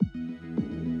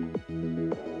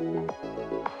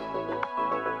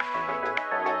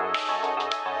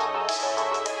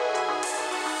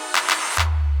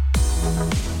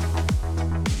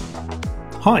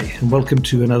Hi, and welcome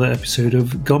to another episode of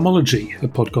Garmology, a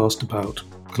podcast about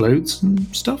clothes and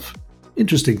stuff.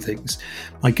 Interesting things.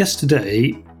 My guest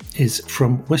today is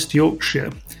from West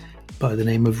Yorkshire by the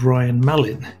name of Ryan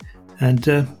Mallin. And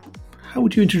how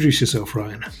would you introduce yourself,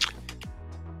 Ryan?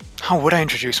 How would I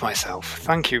introduce myself?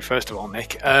 Thank you, first of all,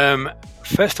 Nick.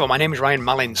 First of all, my name is Ryan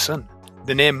Mallin's son.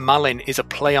 The name Mallin is a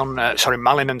play on,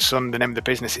 Mallin and Son, the name of the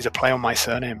business, is a play on my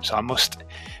surname. So I must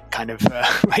kind of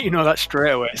let you know that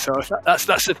straight away. So that's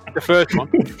the first one.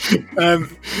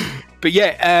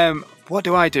 What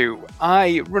do?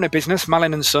 I run a business,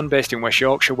 Mallin and Son, based in West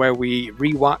Yorkshire, where we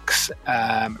re-wax,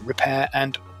 repair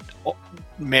and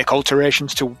make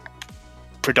alterations to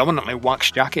predominantly wax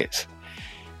jackets.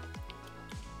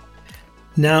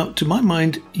 Now, to my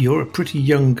mind, you're a pretty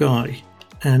young guy,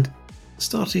 and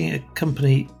starting a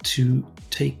company to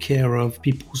take care of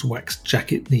people's wax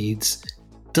jacket needs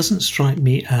doesn't strike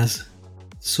me as the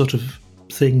sort of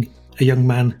thing a young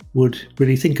man would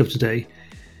really think of today.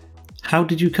 How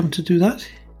did you come to do that?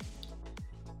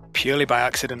 Purely by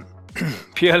accident.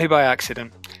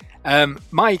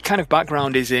 My kind of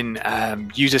background is in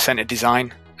user-centered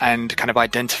design and kind of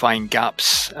identifying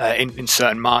gaps in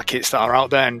certain markets that are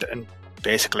out there and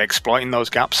basically exploiting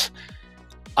those gaps.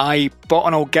 I bought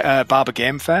an old Barbour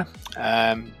Game Fair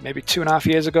maybe 2.5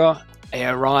 years ago. It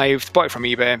arrived, bought it from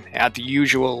eBay. It had the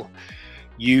usual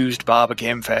used Barbour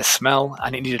Game Fair smell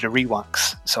and it needed a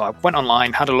re-wax. So I went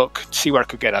online, had a look, see where I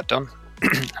could get that done.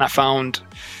 And I found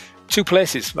 2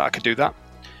 places that I could do that.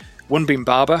 One being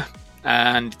Barbour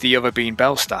and the other being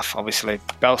Belstaff. Obviously,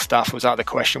 Belstaff was out of the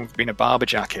question with being a Barbour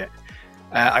jacket.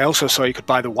 I also saw you could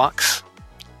buy the wax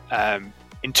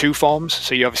in 2 forms.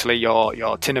 So you obviously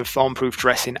your tin of foam-proof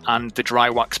dressing and the dry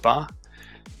wax bar.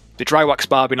 The dry wax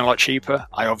bar being a lot cheaper,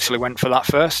 I obviously went for that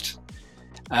first.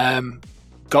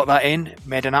 Got that in,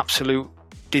 made an absolute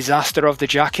disaster of the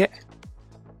jacket.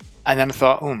 And then I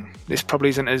thought, this probably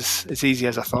isn't as easy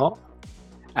as I thought.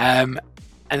 And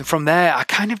from there, I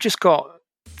kind of just got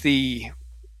the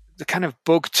kind of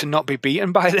bug to not be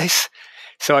beaten by this.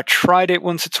 So I tried it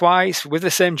once or twice with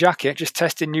the same jacket, just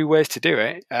testing new ways to do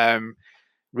it.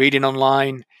 Reading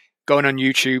online, going on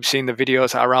YouTube, seeing the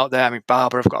videos that are out there. I mean,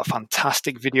 Barbour have got a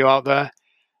fantastic video out there.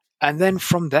 And then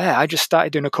from there, I just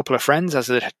started doing a couple of friends.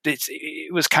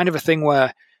 It was kind of a thing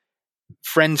where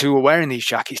friends who were wearing these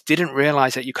jackets didn't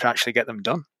realise that you could actually get them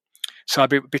done. So I'd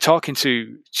be talking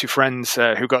to friends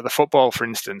who got the football, for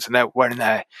instance, and they're wearing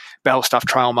their Belstaff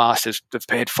Trial Masters. They've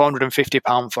paid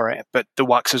 £450 for it, but the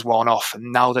wax has worn off.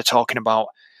 And now they're talking about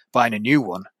buying a new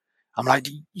one. I'm like,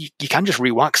 you can just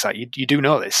re-wax that. You do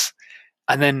know this.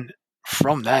 And then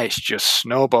from there, it's just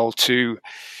snowballed to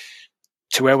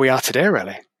where we are today,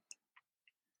 really.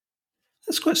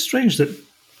 That's quite strange that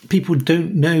people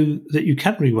don't know that you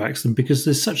can re-wax them, because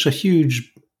there's such a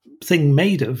huge thing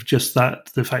made of just that.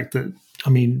 The fact that, I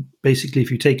mean, basically, if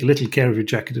you take a little care of your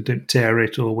jacket and don't tear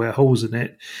it or wear holes in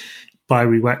it, by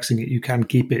re-waxing it, you can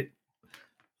keep it,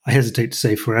 I hesitate to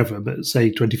say forever, but say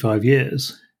 25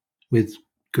 years with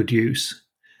good use.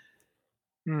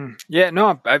 Yeah,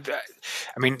 no, I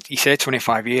mean, you say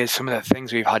 25 years, some of the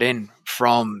things we've had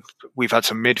we've had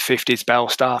some mid-50s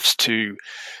Belstaffs to,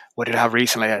 what did I have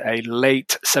recently, a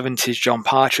late 70s John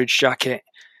Partridge jacket.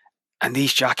 And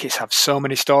these jackets have so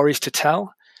many stories to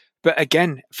tell. But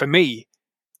again, for me,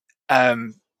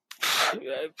 dare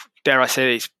I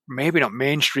say, it's maybe not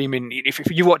mainstream. If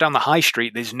you walk down the high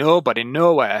street, there's nobody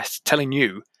nowhere telling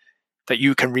you that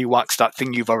you can re-wax that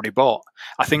thing you've already bought.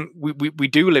 I think we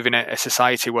do live in a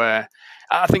society where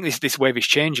I think this wave is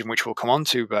changing, which we'll come on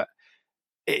to, but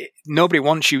nobody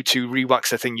wants you to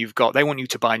re-wax the thing you've got. They want you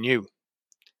to buy new,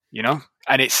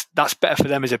 and that's better for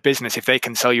them as a business if they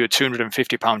can sell you a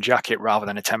 £250 jacket rather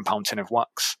than a £10 tin of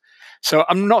wax. So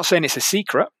I'm not saying it's a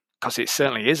secret, because it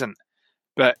certainly isn't,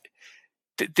 but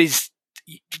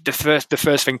the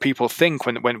first thing people think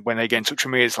when they get in touch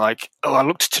with me is like, I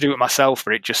looked to do it myself,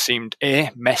 but it just seemed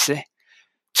messy,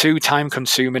 2 time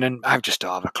consuming, and I just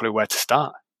don't have a clue where to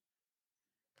start.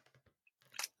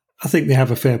 I think they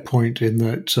have a fair point in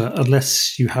that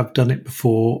unless you have done it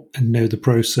before and know the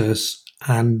process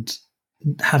and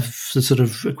have the sort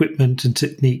of equipment and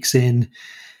techniques in,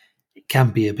 it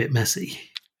can be a bit messy.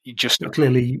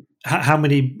 Clearly, how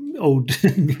many old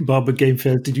Barbour Game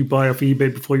Fairs did you buy off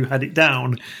eBay before you had it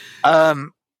down?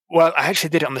 Well, I actually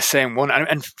did it on the same one.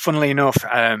 And funnily enough,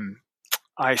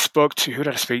 I spoke to, who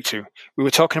did I speak to? We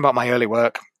were talking about my early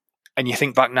work. And you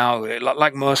think back now,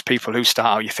 like most people who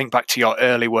start out, you think back to your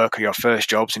early work or your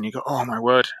first jobs and you go, oh my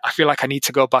word, I feel like I need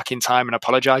to go back in time and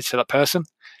apologize to that person,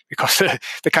 because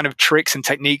the kind of tricks and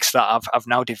techniques that I've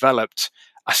now developed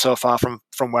are so far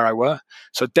from where I were.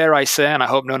 So dare I say, and I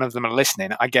hope none of them are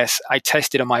listening, I guess I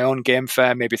tested on my own Game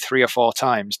Fair maybe 3 or 4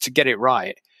 times to get it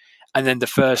right. And then the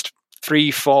first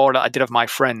 3, 4 that I did of my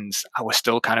friends, I was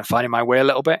still kind of finding my way a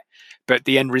little bit. But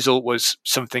the end result was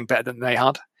something better than they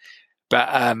had.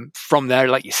 But from there,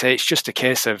 like you say, it's just a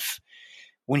case of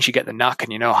once you get the knack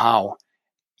and you know how,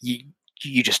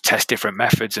 you just test different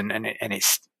methods, and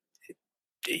it's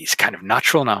kind of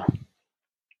natural now.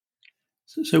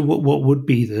 So what would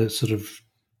be the sort of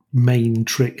main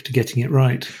trick to getting it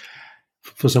right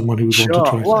for someone who would want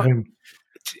to try it at home?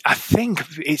 I think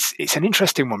it's an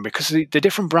interesting one because the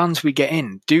different brands we get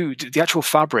in the actual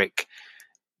fabric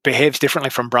behaves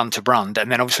differently from brand to brand,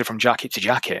 and then obviously from jacket to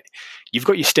jacket. You've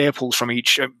got your staples from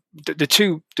each.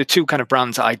 The two kind of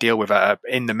brands that I deal with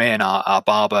in the main are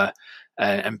Barbour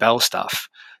and Belstaff.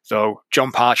 So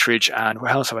John Partridge and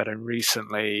what else have I done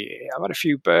recently? I've had a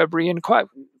few Burberry and quite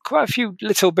a few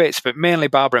little bits, but mainly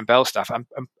Barbour and Belstaff. And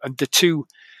the two,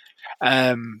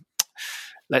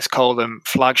 let's call them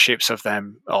flagships of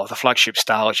them, or the flagship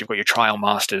styles. You've got your Trial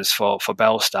Masters for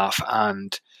Belstaff,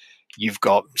 and you've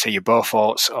got, say, your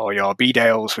Beauforts or your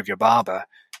Bedales with your Barbour.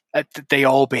 They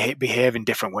all behave in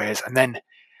different ways. And then,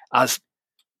 as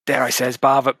dare I say, as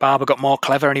Barbour got more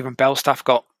clever, and even Belstaff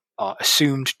got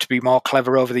assumed to be more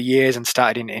clever over the years and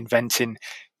started inventing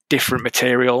different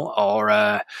material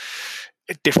or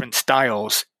different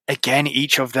styles. Again,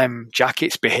 each of them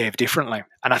jackets behave differently.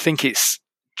 And I think it's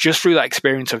just through that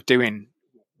experience of doing,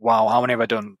 wow, how many have I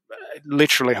done?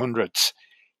 Literally hundreds.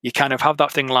 You kind of have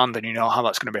that thing land and you know how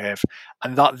that's going to behave.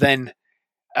 And that then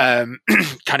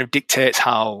kind of dictates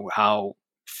how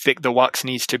thick the wax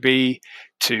needs to be,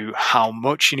 to how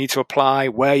much you need to apply,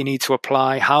 where you need to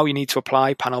apply, how you need to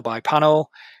apply, panel by panel,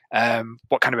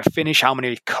 what kind of a finish, how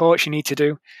many coats you need to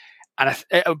do. And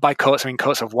by coats, I mean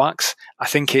coats of wax. I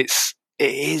think it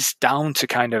is down to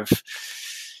kind of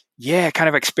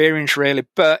experience really.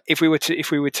 But if we were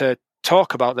to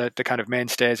talk about the kind of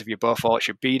mainstays of your Beauforts,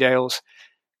 your Bedales,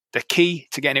 the key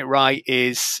to getting it right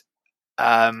is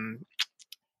the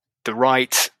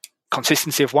right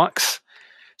consistency of wax.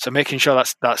 So making sure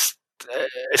that's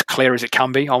as clear as it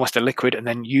can be, almost a liquid, and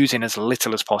then using as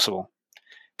little as possible.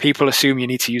 People assume you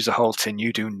need to use the whole tin.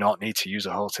 You do not need to use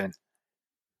the whole tin.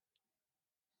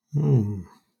 I'm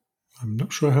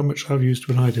not sure how much I've used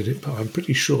when I did it, but I'm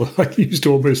pretty sure I used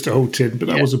almost a whole tin, but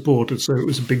that was a border, so it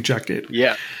was a big jacket.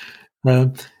 Yeah. A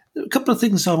couple of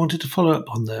things I wanted to follow up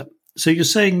on there. So you're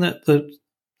saying that the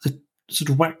sort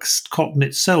of waxed cotton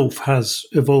itself has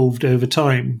evolved over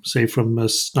time, say from a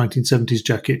 1970s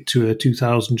jacket to a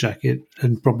 2000 jacket,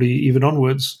 and probably even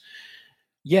onwards.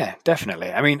 Yeah, definitely.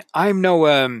 I mean, I'm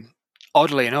no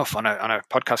oddly enough on a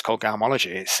podcast called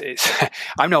Garmology. It's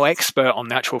I'm no expert on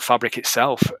the actual fabric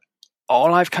itself.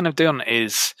 All I've kind of done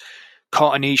is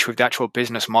caught a niche with the actual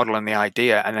business model and the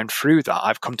idea, and then through that,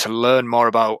 I've come to learn more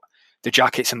about the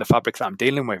jackets and the fabric that I'm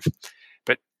dealing with.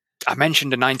 I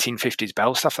mentioned the 1950s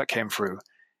Belstaff that came through.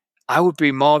 I would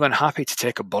be more than happy to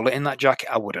take a bullet in that jacket.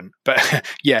 I wouldn't, but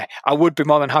yeah, I would be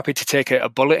more than happy to take a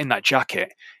bullet in that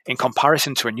jacket in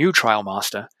comparison to a new Trial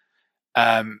Master.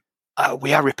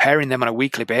 We are repairing them on a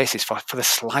weekly basis for the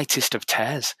slightest of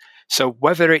tears. So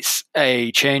whether it's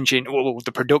a change in,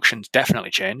 the production's definitely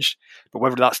changed, but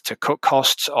whether that's to cut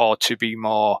costs or to be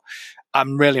more,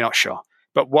 I'm really not sure.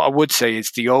 But what I would say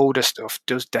is the older stuff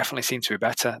does definitely seem to be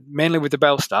better, mainly with the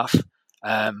Belstaff.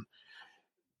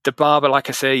 The Barbour, like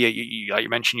I say, like you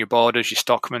mentioned, your Borders, your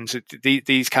Stockmans,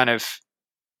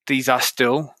 these are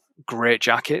still great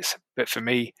jackets. But for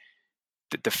me,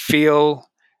 the feel,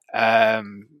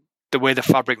 the way the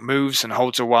fabric moves and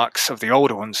holds the wax of the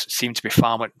older ones seem to be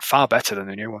far better than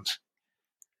the new ones.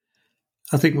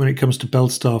 I think when it comes to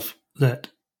Belstaff, that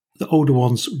the older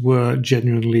ones were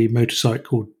genuinely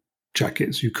motorcycle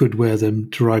jackets. You could wear them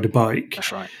to ride a bike.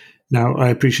 That's right. Now, I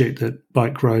appreciate that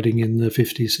bike riding in the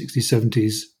 50s, 60s,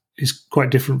 70s is quite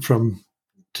different from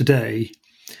today,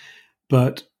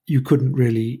 but you couldn't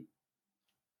really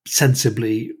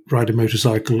sensibly ride a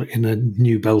motorcycle in a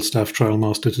new Belstaff Trial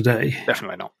Master today.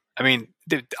 Definitely not. I mean,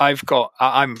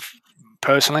 I'm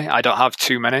personally, I don't have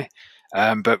too many,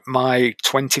 but my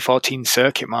 2014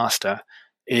 Circuit Master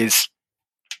is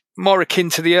more akin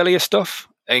to the earlier stuff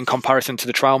in comparison to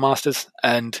the Trial Masters.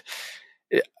 And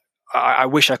I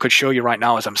wish I could show you right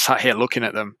now as I'm sat here looking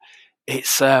at them.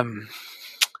 It's, dare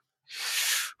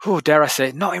I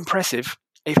say, not impressive.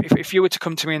 If you were to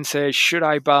come to me and say, should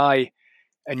I buy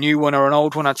a new one or an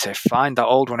old one, I'd say find that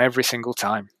old one every single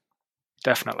time.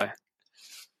 Definitely.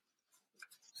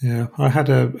 Yeah, I had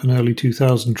an early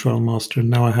 2000 Trailmaster, and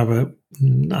now I have I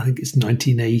think it's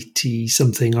 1980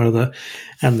 something or other,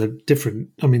 and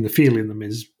the feel in them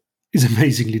is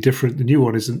amazingly different. The new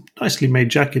one is a nicely made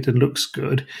jacket and looks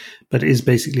good, but it is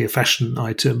basically a fashion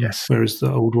item, Yes. whereas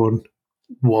the old one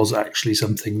was actually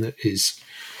something that is.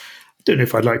 I don't know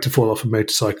if I'd like to fall off a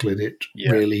motorcycle in it,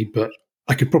 really, but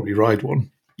I could probably ride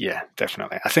one. Yeah,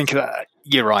 definitely. I think that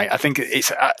you're right. I think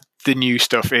it's the new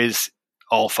stuff is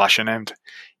old fashioned, and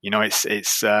it's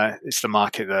the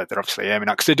market that they're obviously aiming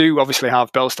at, because they do obviously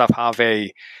have Belstaff have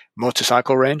a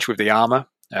motorcycle range with the armor,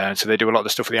 so they do a lot of the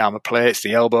stuff with the armor plates,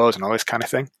 the elbows, and all this kind of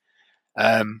thing.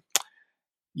 In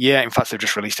fact, they've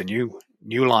just released a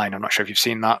new line. I'm not sure if you've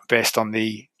seen that, based on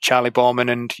the Charlie Bowman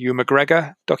and Hugh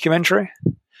McGregor documentary.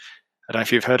 I don't know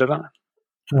if you've heard of that.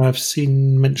 I've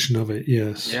seen mention of it,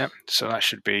 yes. Yeah, so that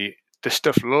should be. The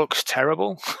stuff looks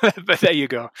terrible, but there you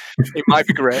go. It might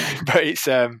be great, but it's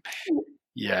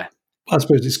yeah. I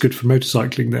suppose it's good for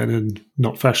motorcycling then, and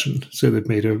not fashion. So they've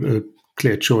made a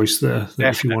clear choice there. That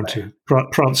if you want to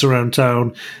prance around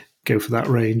town, go for that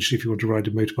range. If you want to ride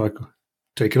a motorbike,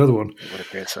 take another one. It would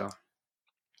appear so.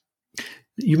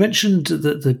 You mentioned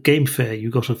that the Game Fair you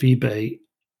got off eBay,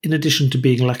 in addition to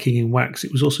being lacking in wax,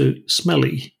 it was also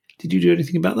smelly. Did you do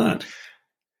anything about that?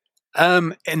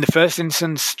 In the first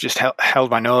instance, just held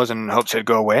my nose and hoped it'd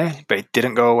go away, but it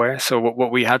didn't go away. So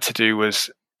what we had to do was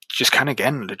just kind of,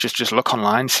 again, just look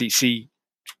online, see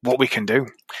what we can do.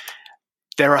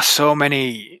 There are so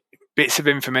many bits of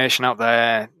information out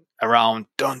there around,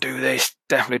 don't do this,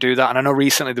 definitely do that. And I know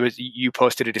recently you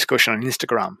posted a discussion on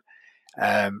Instagram,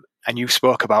 and you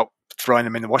spoke about throwing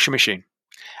them in the washing machine,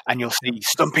 and you'll see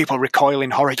some people recoil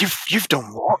in horror. You've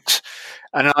done what?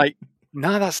 And I'm like,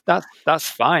 no, that's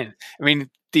fine. I mean,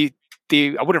 I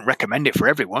wouldn't recommend it for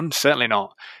everyone, certainly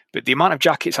not. But the amount of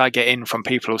jackets I get in from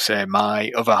people who say my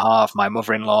other half, my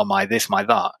mother-in-law, my this, my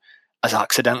that, has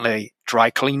accidentally dry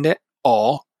cleaned it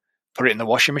or put it in the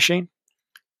washing machine,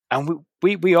 and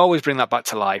we always bring that back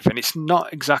to life. And it's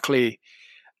not exactly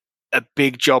a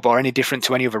big job or any different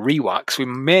to any other rewax. We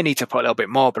may need to put a little bit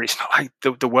more, but it's not like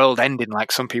the world ending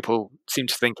like some people seem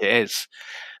to think it is.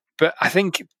 But I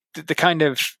think the kind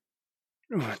of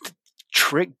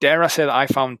trick, dare I say, that I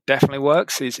found definitely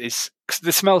works is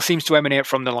the smell seems to emanate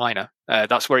from the liner.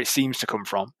 That's where it seems to come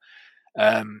from.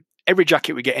 Every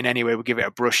jacket we get in anyway, we give it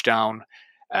a brush down,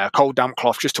 cold damp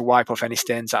cloth just to wipe off any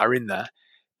stains that are in there.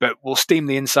 But we'll steam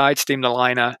the inside, steam the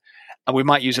liner, and we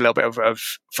might use a little bit of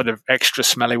for the extra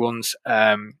smelly ones.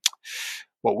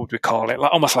 What would we call it?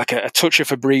 Almost like a touch of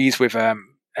Febreze with a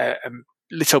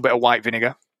little bit of white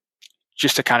vinegar,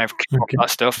 just to kind of kick off that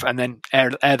stuff, and then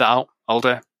air that out all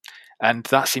day. And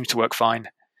that seems to work fine.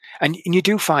 And you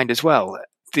do find as well,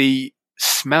 the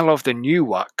smell of the new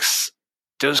wax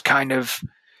does kind of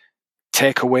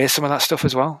take away some of that stuff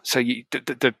as well. So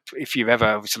if you've ever,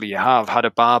 obviously you have, had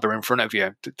a barber in front of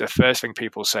you, the first thing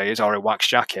people say is, or a wax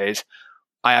jacket is,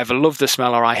 I either love the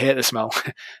smell or I hate the smell.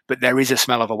 But there is a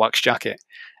smell of a wax jacket.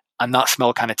 And that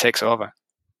smell kind of takes over.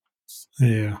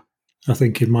 Yeah. I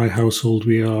think in my household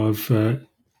we are of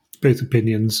both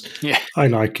opinions. Yeah. I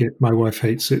like it. My wife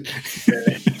hates it.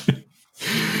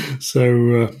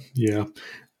 So yeah,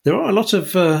 there are a lot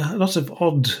of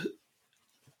odd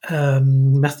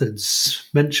methods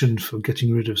mentioned for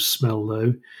getting rid of smell,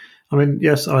 though. I mean,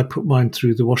 yes, I put mine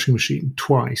through the washing machine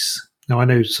twice. Now, I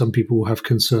know some people have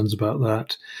concerns about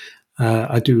that.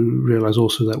 I do realise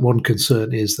also that one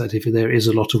concern is that if there is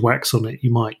a lot of wax on it,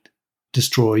 you might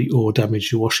destroy or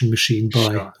damage your washing machine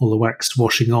by all the wax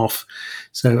washing off.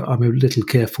 So I'm a little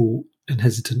careful and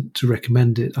hesitant to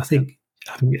recommend it. I think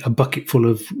having a bucket full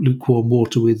of lukewarm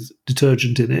water with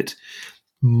detergent in it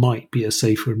might be a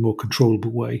safer and more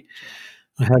controllable way.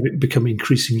 I have become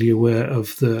increasingly aware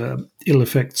of the ill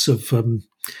effects of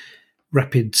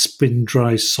rapid spin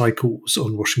dry cycles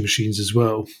on washing machines as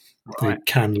well. Right. They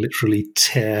can literally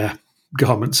tear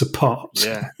garments apart.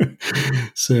 Yeah.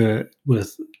 So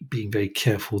worth being very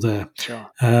careful there.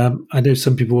 Sure. I know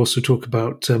some people also talk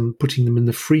about putting them in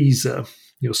the freezer,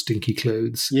 your stinky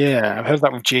clothes. Yeah, I've heard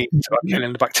that with jeans, about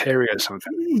killing the bacteria or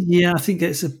something. Yeah, I think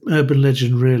it's an urban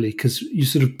legend, really, because you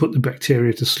sort of put the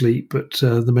bacteria to sleep, but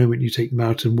the moment you take them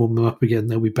out and warm them up again,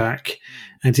 they'll be back.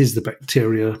 And it is the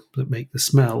bacteria that make the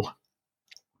smell.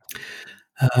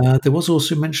 There was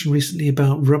also mention recently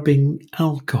about rubbing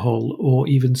alcohol or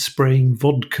even spraying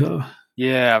vodka.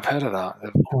 Yeah, I've heard of that.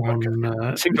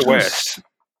 It seems the worst.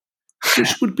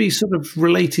 Which would be sort of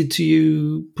related to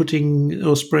you putting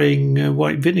or spraying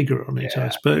white vinegar on it, I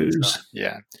suppose.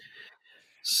 Yeah.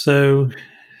 So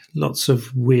lots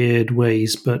of weird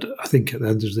ways, but I think at the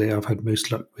end of the day, I've had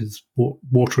most luck with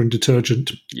water and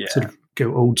detergent. Yeah. Sort of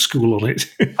go old school on it.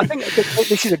 I think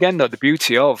this is, again, though, the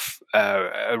beauty of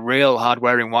a real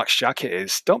hard-wearing wax jacket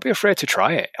is don't be afraid to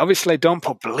try it. Obviously, don't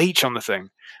put bleach on the thing,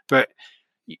 but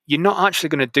you're not actually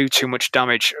going to do too much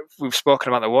damage. We've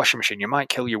spoken about the washing machine. You might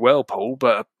kill your whirlpool,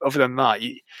 but other than that,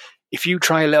 if you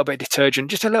try a little bit of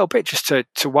detergent, just a little bit, just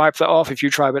to wipe that off, if you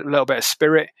try a little bit of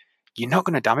spirit, you're not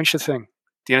going to damage the thing.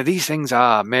 These things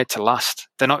are made to last.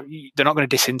 They're not going to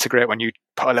disintegrate when you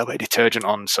put a little bit of detergent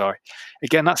on. So,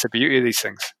 again, that's the beauty of these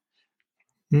things.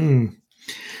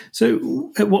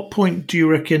 So, at what point do you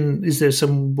reckon, is there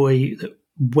some way that,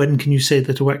 when can you say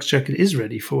that a wax jacket is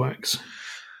ready for wax?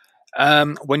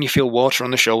 When you feel water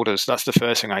on the shoulders, that's the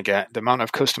first thing I get. The amount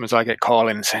of customers I get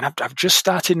calling and saying, I've just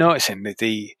started noticing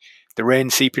the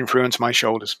rain seeping through onto my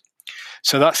shoulders.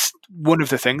 So that's one of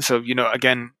the things. So,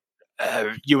 again,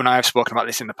 you and I have spoken about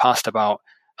this in the past about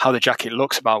how the jacket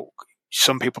looks, about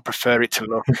some people prefer it to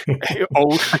look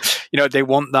old. They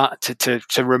want that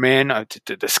to remain,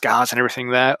 the scars and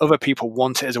everything there. Other people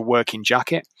want it as a working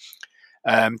jacket.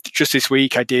 Just this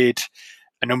week, I did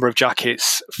a number of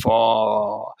jackets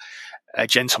for a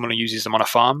gentleman who uses them on a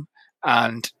farm,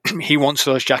 and he wants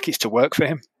those jackets to work for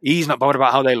him. He's not bothered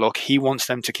about how they look. He wants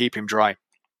them to keep him dry.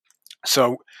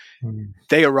 So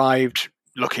they arrived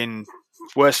looking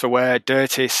worse for wear,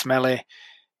 dirty, smelly,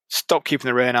 stop keeping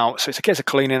the rain out. So it's a case of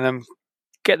cleaning them,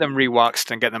 get them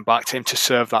re-waxed and get them back to him to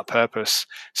serve that purpose.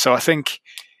 So I think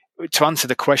to answer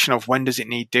the question of when does it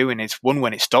need doing, is one,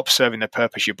 when it stops serving the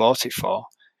purpose you bought it for.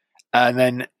 And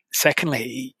then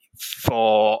secondly,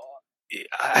 I'd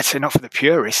say not for the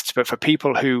purists, but for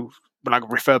people who, when I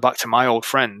refer back to my old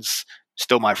friends,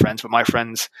 still my friends, but my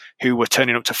friends who were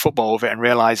turning up to football with it and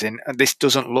realizing this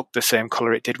doesn't look the same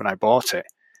color it did when I bought it.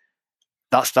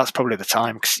 That's probably the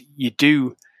time, because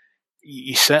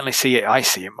you certainly see it. I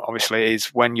see it, obviously, is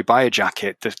when you buy a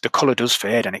jacket, the color does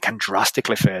fade, and it can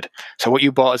drastically fade. So what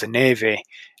you bought as a navy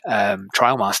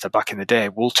Trial Master back in the day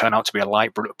will turn out to be a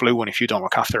light blue one if you don't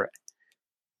look after it.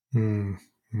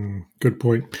 Good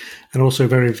point. And also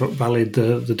very valid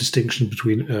the distinction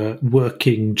between a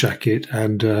working jacket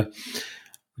and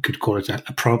we could call it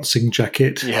a prancing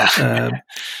jacket. Yeah.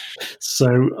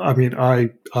 So, I mean, I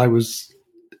was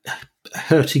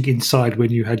hurting inside when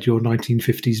you had your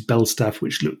 1950s Belstaff,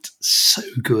 which looked so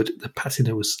good. The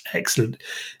patina was excellent,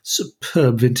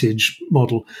 superb vintage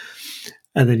model.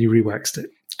 And then you rewaxed it,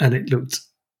 and it looked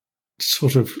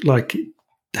sort of like it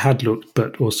had looked,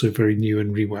 but also very new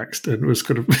and rewaxed, and it was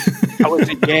kind of that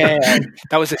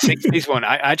was the 60s one.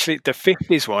 The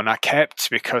 50s one I kept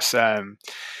because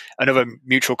another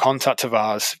mutual contact of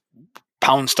ours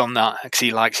pounced on that because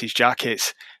he likes his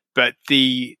jackets. But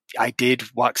I did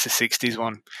wax the 60s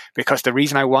one, because the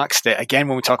reason I waxed it, again,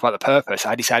 when we talk about the purpose,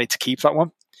 I decided to keep that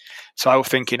one. So I was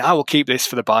thinking, I will keep this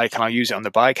for the bike and I'll use it on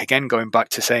the bike. Again, going back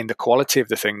to saying the quality of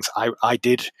the things, I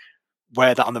did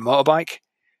wear that on the motorbike.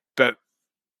 But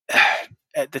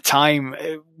at the time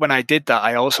when I did that,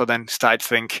 I also then started to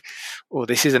think,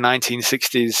 this is a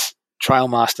 1960s Trial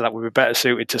Master that would be better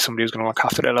suited to somebody who's going to look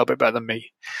after it a little bit better than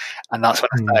me. And that's when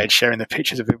I started sharing the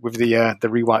pictures of it with the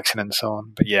rewaxing and so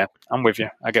on. But yeah, I'm with you.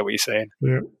 I get what you're saying.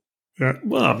 Yeah.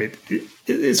 Well, I mean,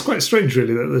 it's quite strange,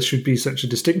 really, that there should be such a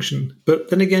distinction.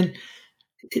 But then again,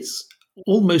 it's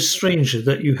almost stranger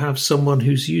that you have someone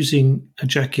who's using a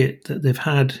jacket that they've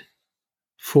had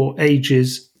for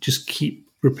ages, just keep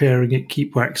repairing it,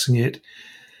 keep waxing it.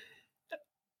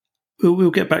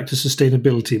 We'll get back to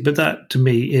sustainability, but that, to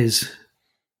me, is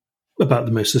about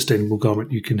the most sustainable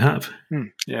garment you can have.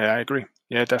 Yeah, I agree.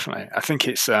 Yeah, definitely. I think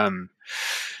it's the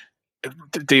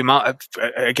amount of,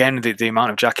 again, the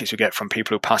amount of jackets we get from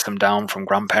people who pass them down from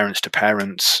grandparents to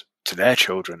parents to their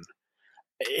children.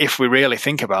 If we really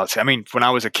think about it, I mean, when I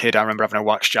was a kid, I remember having a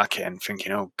wax jacket and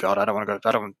thinking, "Oh God, I don't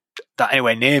want that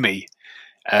anywhere near me,"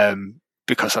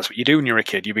 because that's what you do when you're a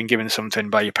kid. You've been given something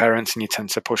by your parents, and you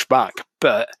tend to push back.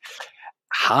 But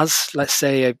has, let's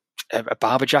say, a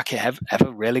barber jacket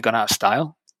ever really gone out of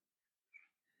style?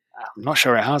 I'm not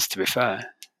sure it has, to be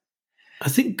fair. I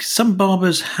think some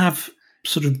barbers have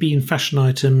sort of been fashion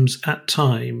items at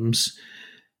times,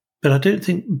 but I don't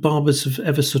think barbers have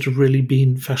ever sort of really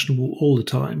been fashionable all the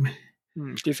time.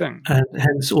 Do you think? And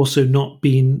hence also not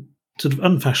been sort of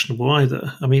unfashionable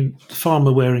either. I mean, the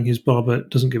farmer wearing his barber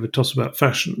doesn't give a toss about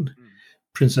fashion.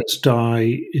 Princess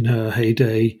Di, in her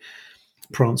heyday,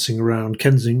 prancing around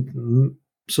Kensington,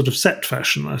 sort of set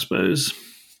fashion, I suppose.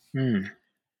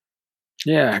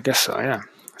 Yeah, I guess so, yeah.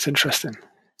 It's interesting.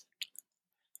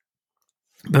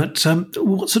 But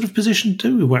what sort of position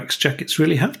do wax jackets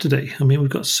really have today? I mean, we've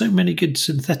got so many good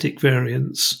synthetic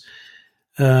variants.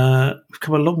 We've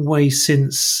come a long way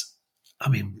since, I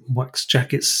mean, wax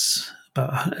jackets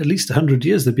about at least 100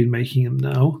 years they've been making them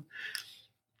now.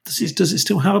 Does it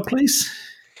still have a place?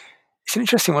 It's an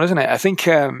interesting one, isn't it? I think,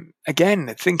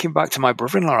 again, thinking back to my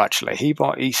brother-in-law, actually, he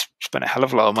spent a hell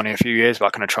of a lot of money a few years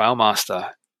back on a Trial Master,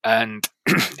 and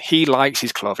he likes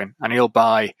his clothing, and he'll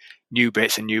buy new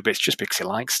bits just because he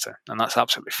likes to, and that's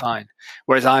absolutely fine.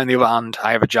 Whereas I, on the other hand,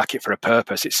 I have a jacket for a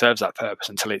purpose. It serves that purpose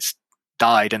until it's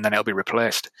died, and then it'll be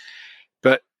replaced.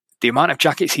 But the amount of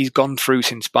jackets he's gone through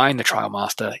since buying the Trial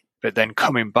Master, but then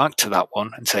coming back to that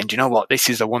one and saying, do you know what, this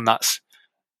is the one that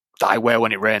I wear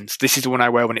when it rains. This is the one I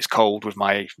wear when it's cold with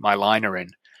my liner in.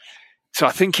 So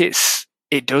I think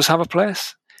it does have a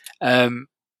place.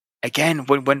 Again,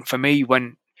 when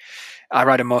I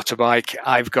ride a motorbike,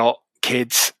 I've got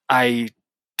kids, I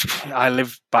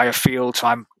live by a field, so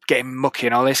I'm getting mucky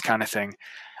and all this kind of thing.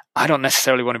 I don't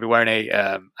necessarily want to be wearing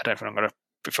I don't know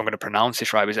if I'm going to pronounce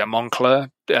this right, is it a Moncler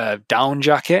down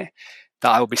jacket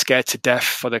that I will be scared to death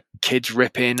for the kids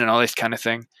ripping and all this kind of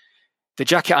thing. The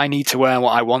jacket I need to wear and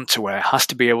what I want to wear has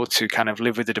to be able to kind of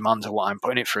live with the demands of what I'm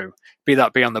putting it through. Be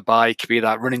that on the bike, be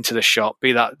that running to the shop,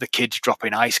 be that the kids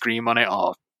dropping ice cream on it,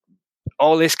 or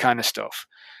all this kind of stuff.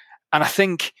 And I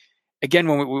think, again,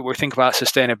 when we think about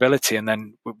sustainability, and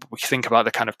then we think about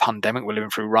the kind of pandemic we're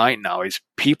living through right now, is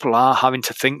people are having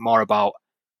to think more about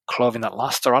clothing that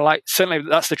lasts. Or certainly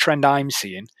that's the trend I'm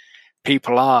seeing.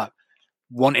 People are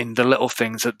wanting the little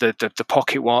things, that the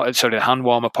pocket water, so the hand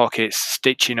warmer pockets,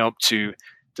 stitching up to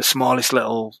the smallest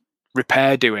little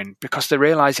repair doing, because they're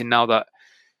realizing now that,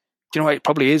 you know, it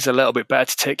probably is a little bit better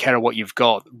to take care of what you've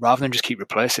got rather than just keep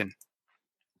replacing.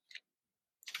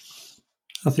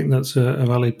 I think that's a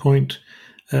valid point.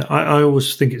 I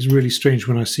always think it's really strange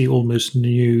when I see almost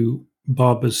new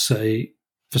Barbers say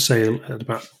for sale at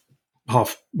about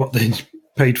half what they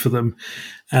paid for them,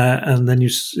 and then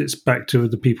it's back to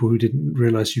the people who didn't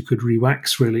realize you could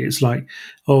re-wax. Really, it's like,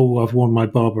 oh, I've worn my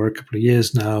Barber a couple of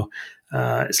years now.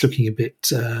 It's looking a bit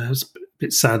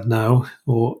sad now,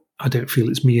 or I don't feel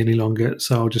it's me any longer,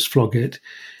 so I'll just flog it,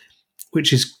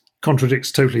 which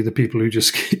contradicts totally the people who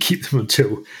just keep them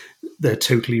until they're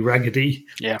totally raggedy.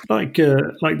 Yeah, like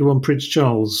the one Prince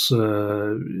Charles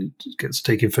gets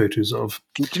taken photos of.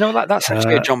 Do you know that's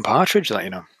actually a John Partridge, that, you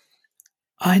know?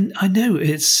 I know,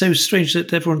 it's so strange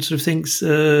that everyone sort of thinks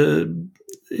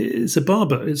it's a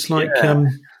Barber. It's like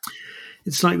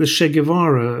it's like the Che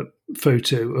Guevara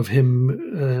photo of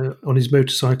him on his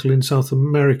motorcycle in South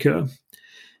America,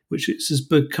 which has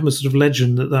become a sort of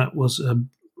legend that was a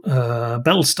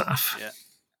Belstaff. Yeah.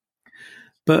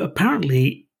 But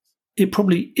apparently it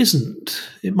probably isn't.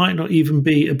 It might not even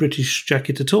be a British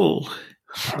jacket at all.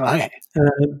 Right.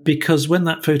 Because when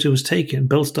that photo was taken,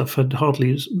 Belstaff had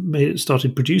hardly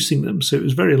started producing them, so it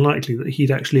was very unlikely that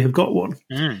he'd actually have got one.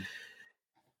 Mm.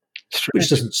 Which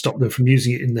doesn't stop them from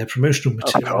using it in their promotional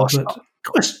material, but not.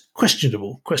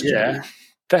 Questionable. Yeah,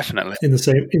 definitely. In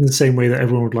the same way that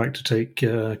everyone would like to take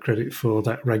credit for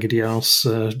that raggedy ass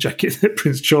jacket that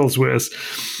Prince Charles wears.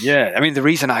 Yeah, I mean, the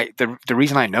reason I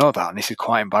know that, and this is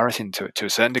quite embarrassing to a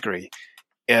certain degree.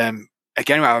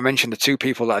 Again, I mentioned the two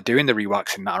people that are doing the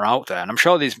rewaxing that are out there, and I'm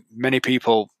sure there's many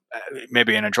people,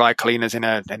 maybe in a dry cleaners in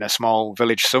a small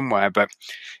village somewhere, but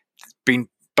being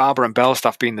Barber and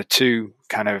Belstaff being the two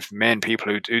kind of main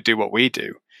people who do what we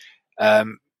do,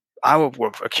 I was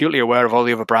acutely aware of all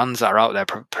the other brands that are out there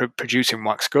producing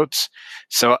wax goods.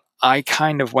 So I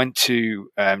kind of went to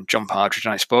John Partridge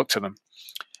and I spoke to them,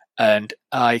 and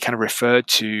I kind of referred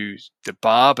to the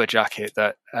Barber jacket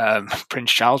that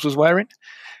Prince Charles was wearing.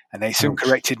 And they soon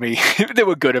corrected me. They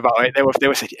were good about it. They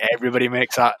were saying, everybody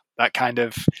makes that kind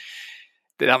of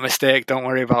that mistake. Don't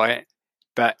worry about it.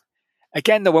 But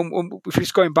again, if we're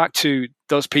just going back to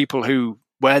those people who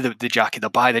wear the jacket, they'll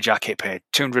buy the jacket, pay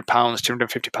 £200,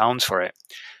 £250 for it.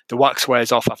 The wax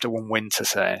wears off after one winter,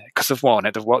 say, because they've worn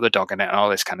it, they've walked the dog in it, and all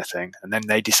this kind of thing. And then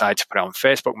they decide to put it on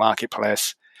Facebook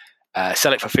Marketplace,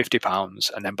 sell it for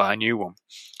 £50, and then buy a new one.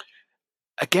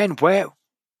 Again, where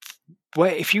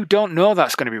if you don't know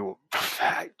that's going to be,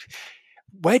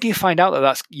 where do you find out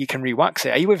that you can re-wax it?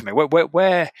 Are you with me?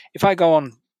 Where if I go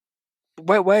on,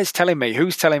 who's telling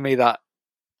me that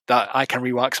I can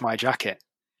re-wax my jacket?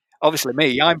 Obviously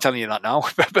me, I'm telling you that now.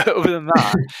 But other than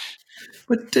that,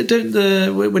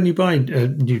 but when you buy a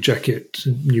new jacket, a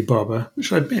new Barber,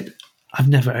 which I admit I've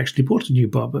never actually bought a new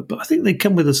Barber, but I think they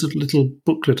come with a sort of little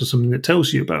booklet or something that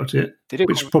tells you about it,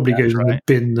 which probably goes in the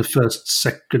bin the first,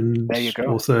 second,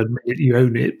 or third minute you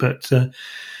own it. But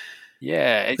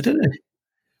I don't know.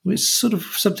 It's sort of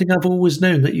something I've always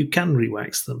known, that you can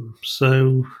re-wax them.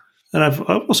 So, and I've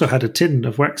also had a tin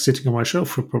of wax sitting on my shelf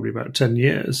for probably about 10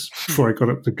 years before I got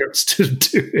up the guts to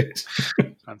do it.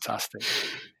 Fantastic.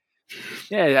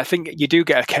 Yeah, I think you do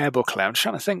get a care booklet. I'm just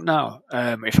trying to think now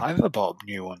if I've ever bought a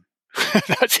new one.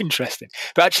 That's interesting.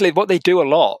 But actually, what they do a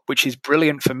lot, which is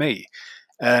brilliant for me,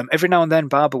 every now and then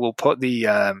Barber will put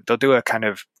they'll do a kind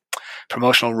of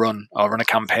promotional run or run a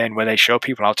campaign where they show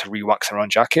people how to re-wax their own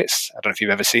jackets. I don't know if you've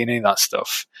ever seen any of that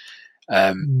stuff. No,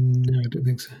 I don't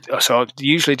think so. So they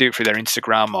usually do it through their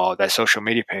Instagram or their social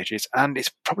media pages, and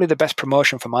it's probably the best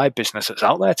promotion for my business that's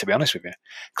out there, to be honest with you.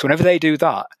 Because whenever they do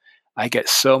that, I get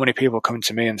so many people coming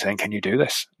to me and saying, "Can you do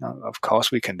this?" No, of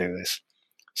course we can do this.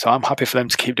 So I'm happy for them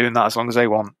to keep doing that as long as they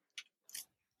want.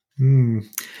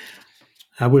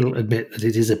 I will admit that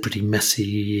it is a pretty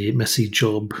messy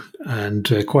job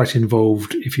and quite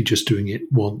involved if you're just doing it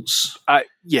once.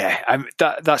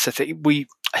 That's the thing.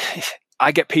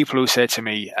 I get people who say to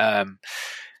me, I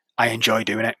enjoy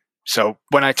doing it. So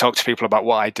when I talk to people about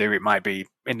what I do, it might be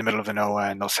in the middle of the nowhere,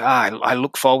 and they'll say, I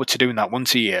look forward to doing that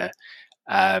once a year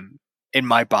in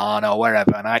my barn or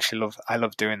wherever. And I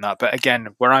love doing that. But again,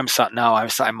 where I'm sat now, I'm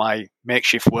sat in my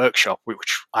makeshift workshop,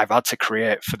 which I've had to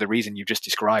create for the reason you've just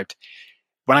described.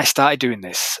 When I started doing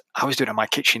this, I was doing it on my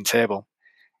kitchen table,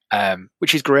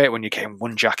 which is great when you're getting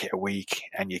one jacket a week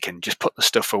and you can just put the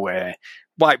stuff away,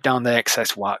 wipe down the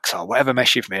excess wax or whatever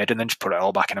mess you've made, and then just put it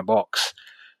all back in a box.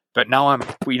 But now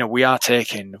we are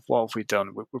taking, what have we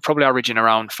done? We're probably averaging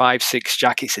around 5-6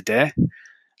 jackets a day.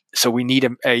 So we need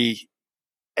a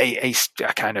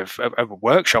kind of a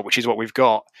workshop, which is what we've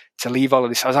got, to leave all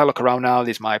of this. As I look around now,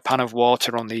 there's my pan of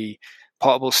water on the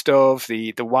portable stove,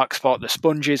 the wax pot, the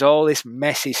sponges, all this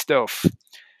messy stuff.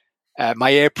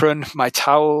 My apron, my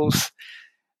towels.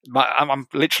 I'm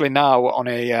literally now on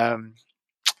a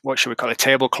what should we call it, a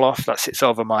tablecloth that sits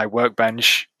over my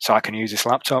workbench so I can use this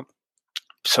laptop.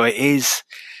 So it is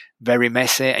very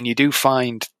messy, and you do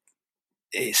find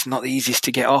it's not the easiest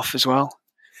to get off as well.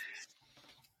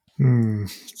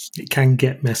 It can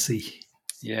get messy.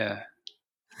 Yeah.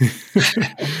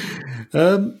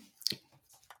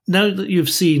 Now that you've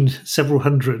seen several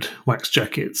hundred wax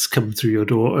jackets come through your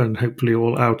door and hopefully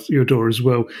all out your door as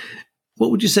well, what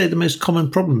would you say the most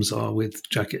common problems are with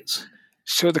jackets?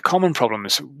 So the common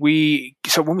problems, when we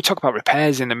talk about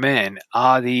repairs in the main,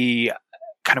 are the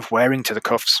kind of wearing to the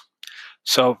cuffs.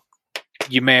 So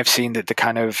you may have seen that the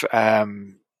kind of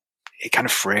it kind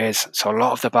of frays. So a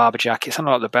lot of the Barber jackets and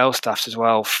a lot of the bell staffs as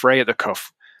well fray at the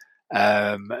cuff.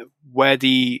 Where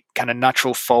the kind of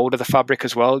natural fold of the fabric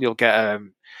as well, you'll get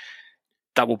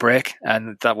that will break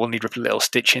and that will need a little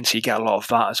stitching, so you get a lot of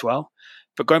that as well.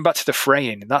 But going back to the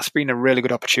fraying, that's been a really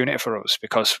good opportunity for us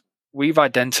because we've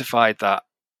identified that,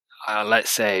 let's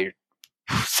say,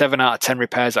 7 out of 10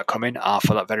 repairs that come in are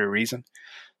for that very reason.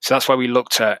 So that's why we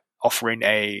looked at offering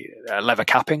a leather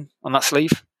capping on that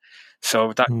sleeve.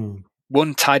 So that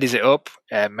one tidies it up,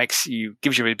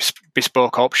 gives you a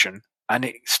bespoke option, and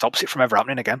it stops it from ever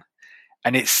happening again.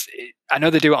 And I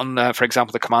know they do it on, for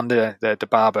example, the Commander, the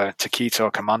Barber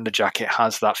Taquito Commander jacket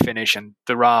has that finish, and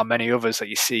there are many others that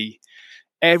you see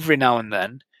every now and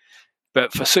then.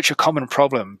 But for such a common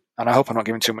problem, and I hope I'm not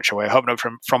giving too much away, I hope not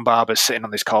from Barbers sitting on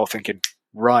this call thinking,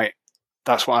 right,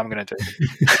 that's what I'm going to do.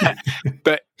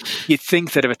 But you'd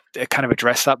think that it kind of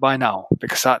addressed that by now,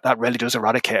 because that really does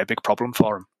eradicate a big problem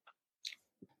for them.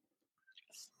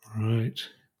 Right.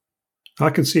 I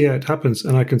can see how it happens,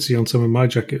 and I can see on some of my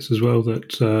jackets as well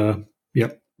that,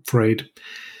 frayed.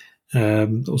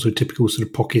 Also typical sort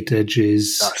of pocket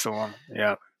edges. That's the one,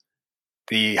 yeah.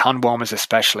 The hand warmers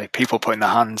especially, people putting their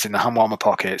hands in the hand warmer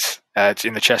pockets,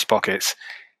 in the chest pockets,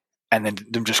 and then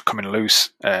them just coming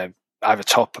loose, either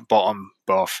top, bottom,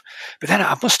 both. But then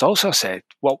I must also say,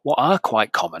 what are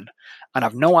quite common, and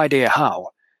I've no idea how,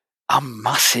 are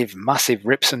massive, massive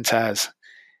rips and tears.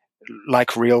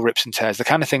 Like real rips and tears, the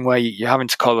kind of thing where you're having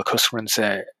to call the customer and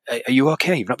say, "Are you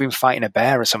okay? You've not been fighting a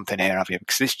bear or something here, have you?"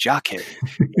 Because this jacket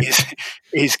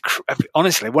is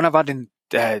honestly one I've had in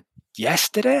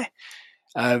yesterday.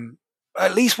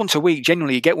 At least once a week,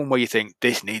 genuinely, you get one where you think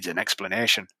this needs an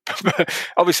explanation.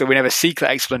 Obviously, we never seek that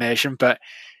explanation, but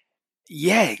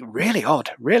yeah, really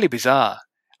odd, really bizarre.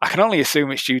 I can only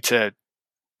assume it's due to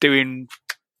doing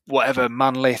whatever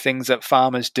manly things that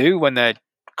farmers do when they're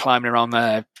climbing around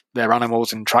their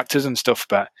animals and tractors and stuff.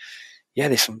 But yeah,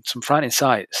 there's some frightening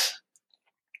sights.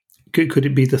 Could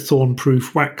it be the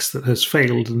thorn-proof wax that has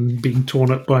failed and been torn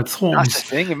up by thorns? That's the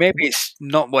thing. Maybe it's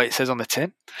not what it says on the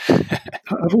tin.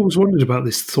 I've always wondered about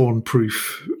this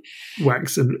thorn-proof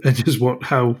wax and just what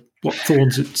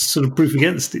thorns it's sort of proof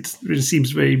against. It really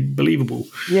seems very believable.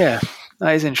 Yeah,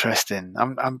 that is interesting.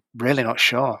 I'm really not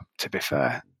sure, to be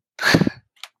fair.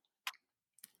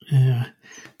 Yeah,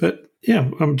 but yeah,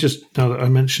 I'm just, now that I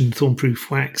mentioned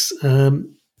thorn-proof wax,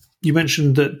 you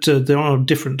mentioned that there are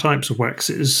different types of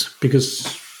waxes,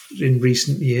 because in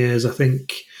recent years, I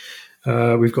think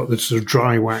we've got the sort of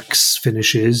dry wax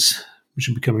finishes, which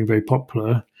are becoming very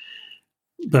popular.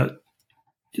 But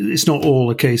it's not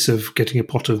all a case of getting a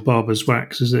pot of barber's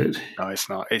wax, is it? No, it's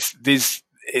not. It's these.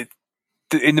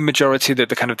 In the majority that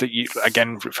the kind of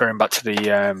again referring back to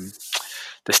the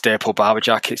staple barber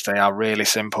jackets, they are really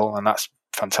simple, and that's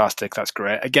fantastic. That's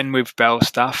great. Again, with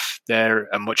Belstaff, they're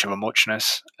a much of a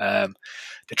muchness. The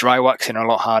dry waxing are a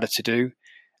lot harder to do.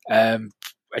 A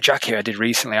jacket I did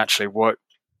recently actually,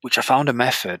 which I found a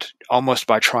method almost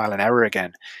by trial and error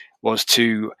again, was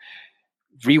to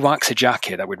re-wax a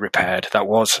jacket that we'd repaired that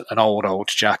was an old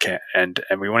jacket, and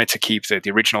we wanted to keep the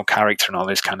original character and all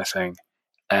this kind of thing.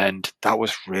 And that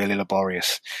was really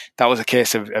laborious. That was a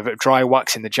case of dry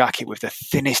waxing the jacket with the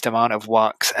thinnest amount of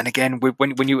wax. And again,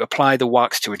 when you apply the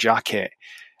wax to a jacket,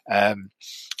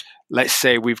 let's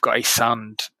say we've got a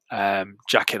sand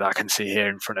jacket that I can see here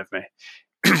in front of me.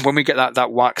 When we get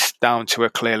that wax down to a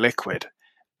clear liquid,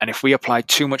 and if we apply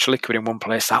too much liquid in one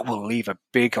place, that will leave a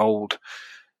big old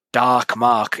dark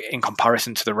mark in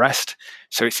comparison to the rest.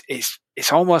 So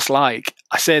it's almost like,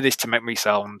 I say this to make me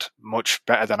sound much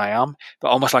better than I am, but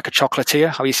almost like a chocolatier,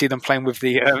 how you see them playing with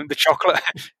the chocolate,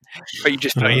 but you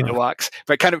just don't eat the wax.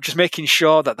 But kind of just making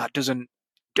sure that doesn't,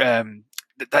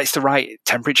 that's the right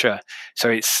temperature. So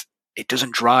it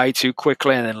doesn't dry too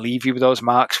quickly and then leave you with those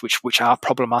marks, which are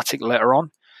problematic later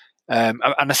on. And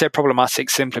I say problematic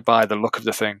simply by the look of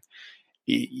the thing.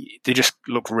 They just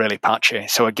look really patchy.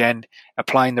 So again,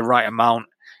 applying the right amount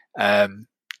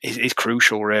is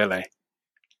crucial, really.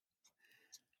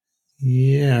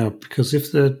 Yeah, because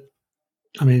it's the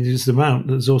amount,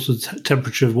 there's also the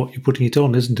temperature of what you're putting it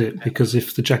on, isn't it? Because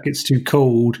if the jacket's too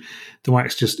cold, the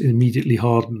wax just immediately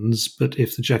hardens. But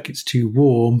if the jacket's too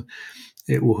warm,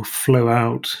 it will flow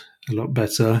out a lot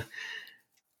better.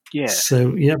 Yeah.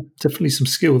 So, yeah, definitely some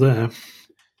skill there.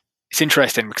 It's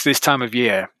interesting because this time of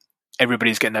year,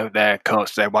 everybody's getting their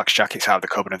coats, their wax jackets out of the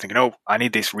cupboard and thinking, oh, I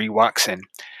need this re-waxing.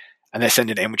 And they're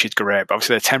sending it in, which is great. But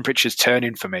obviously the temperature's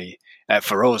turning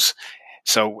for us.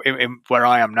 So where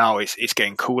I am now, it's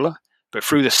getting cooler. But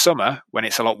through the summer, when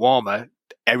it's a lot warmer,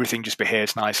 everything just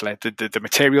behaves nicely. The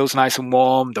material's nice and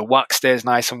warm. The wax stays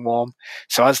nice and warm.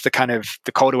 So as the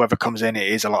colder weather comes in, it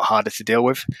is a lot harder to deal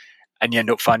with. And you end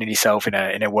up finding yourself in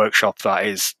a workshop that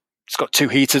it's got 2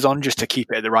 heaters on just to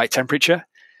keep it at the right temperature.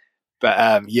 But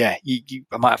I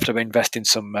might have to invest in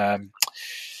some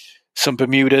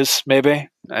Bermudas maybe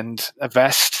and a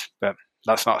vest, but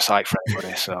that's not a sight for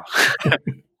anybody. So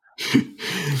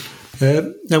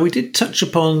now we did touch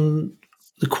upon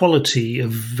the quality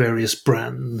of various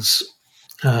brands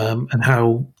and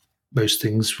how most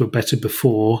things were better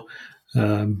before.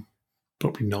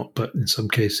 Probably not, but in some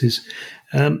cases.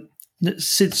 As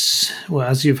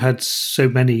you've had so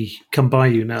many come by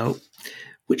you now,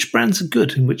 which brands are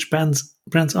good and which brands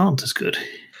aren't as good?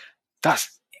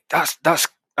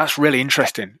 That's really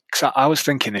interesting, because I was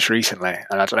thinking this recently,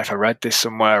 and I don't know if I read this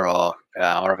somewhere or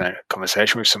having a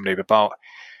conversation with somebody about,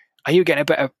 are you getting a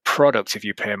better product if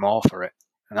you pay more for it?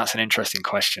 And that's an interesting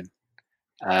question.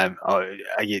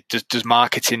 Does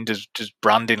marketing, does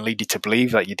branding lead you to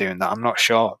believe that you're doing that? I'm not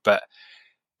sure, but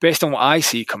based on what I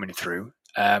see coming through,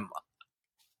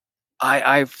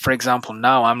 I for example,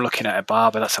 now I'm looking at a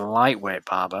barber that's a lightweight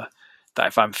barber that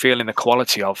if I'm feeling the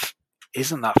quality of,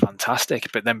 isn't that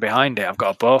fantastic? But then behind it, I've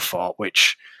got a Beaufort,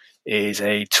 which is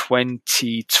a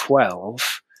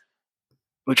 2012,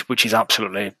 which is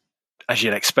absolutely, as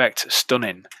you'd expect,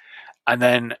 stunning. And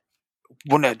then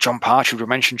one at John Partridge, we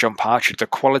mentioned John Partridge, the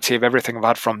quality of everything I've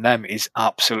had from them is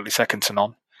absolutely second to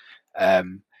none.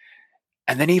 And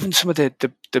then even some of the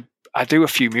I do a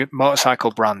few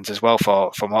motorcycle brands as well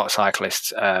for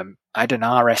motorcyclists. I had an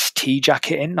RST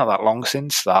jacket in not that long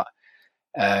since that.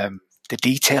 The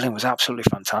detailing was absolutely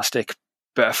fantastic,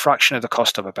 but a fraction of the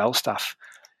cost of a Belstaff.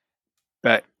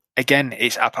 But again,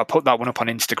 I put that one up on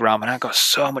Instagram and I got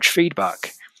so much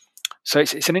feedback. So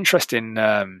it's an interesting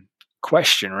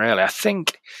question, really. I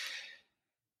think,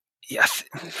 a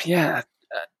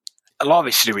lot of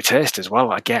it's to do with taste as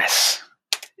well, I guess.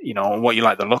 You know, what you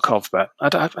like the look of, but I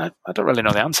don't really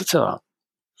know the answer to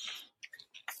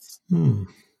that.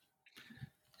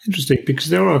 Interesting, because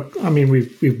there are,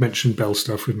 we've mentioned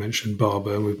Belstaff, we've mentioned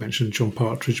Barber, we've mentioned John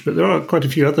Partridge, but there are quite a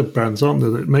few other brands, aren't there,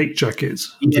 that make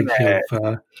jackets? I'm thinking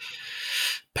of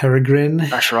Peregrine.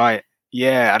 That's right.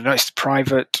 Yeah, I know it's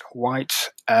Private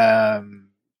White. I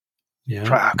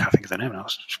can't think of the name now.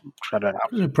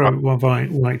 Private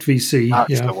White VC.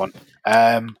 That's the one.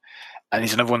 And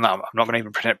there's another one that I'm not going to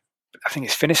even pronounce. I think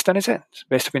it's Finisterre, is it? It's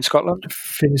based up in Scotland.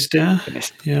 Finisterre.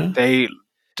 Yeah. They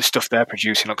the stuff they're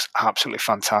producing looks absolutely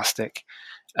fantastic.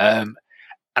 And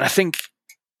I think,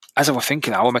 as I was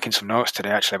thinking, I was making some notes today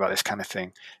actually about this kind of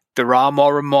thing. There are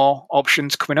more and more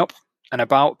options coming up and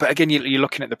about, but again, you're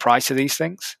looking at the price of these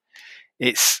things.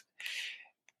 It's,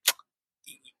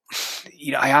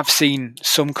 I have seen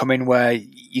some come in where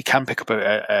you can pick up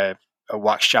a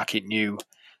wax jacket new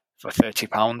for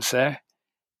 £30 there,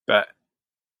 but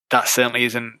that certainly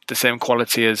isn't the same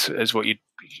quality as what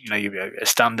a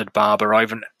standard Barbour, or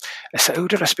even, who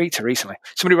did I speak to recently?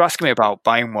 Somebody was asking me about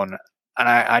buying one, and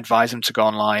I advised them to go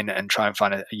online and try and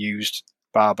find a used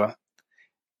Barbour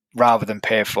rather than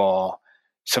pay for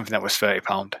something that was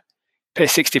 £30. Pay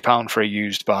 £60 for a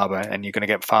used Barbour, and you're going to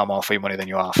get far more for your money than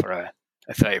you are for a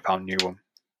 £30 new one.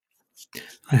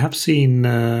 I have seen,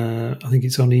 I think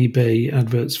it's on eBay,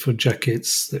 adverts for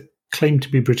jackets that claim to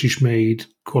be British-made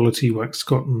quality waxed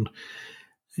cotton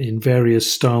in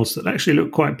various styles that actually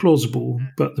look quite plausible,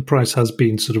 but the price has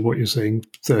been sort of what you're saying,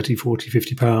 30, 40,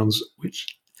 50 pounds,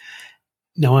 which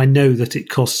now I know that it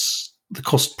costs, the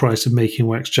cost price of making a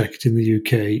wax jacket in the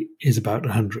UK is about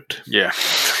 100. Yeah.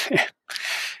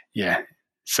 Yeah.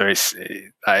 So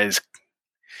that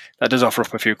does offer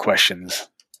up a few questions.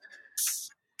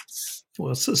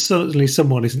 Well, certainly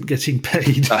someone isn't getting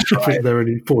paid. That's right. I think they're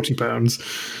only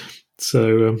 £40.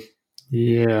 So,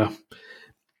 yeah.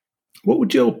 What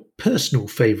would your personal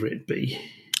favourite be?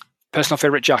 Personal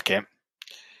favourite jacket?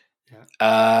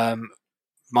 Yeah.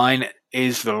 Mine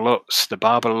is the Lutz, the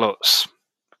Barbour Lutz,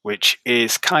 which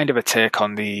is kind of a take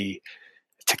on the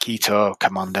Taquito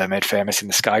commander made famous in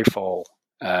the Skyfall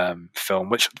film,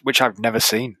 which I've never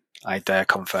seen, I dare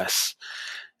confess.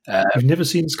 You've never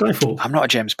seen Skyfall? I'm not a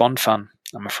James Bond fan,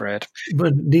 I'm afraid.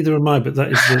 But neither am I. But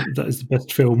that is the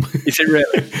best film. Is it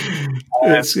really?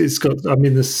 It's got. I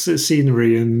mean, the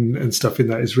scenery and stuff in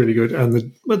that is really good.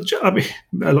 And I mean,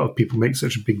 a lot of people make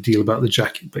such a big deal about the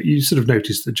jacket, but you sort of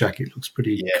notice the jacket looks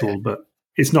pretty cool. But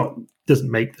it's not.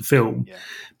 Doesn't make the film. Yeah.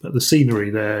 But the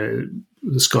scenery there,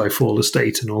 the Skyfall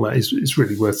estate, and all that is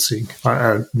really worth seeing.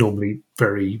 I'm normally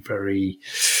very, very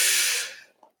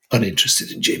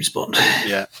uninterested in James Bond.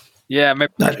 Yeah,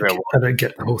 maybe I don't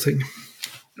get the whole thing.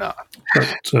 No,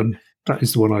 but that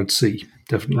is the one I'd see,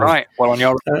 definitely. Right. Well, on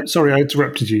your sorry, I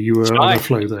interrupted you. You were on a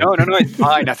flow there. No, it's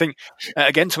fine. I think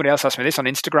again, somebody else asked me this on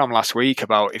Instagram last week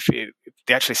about if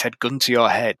they actually said gun to your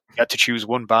head, you had to choose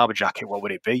one Barbour jacket, what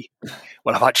would it be?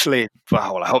 Well, I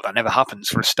hope that never happens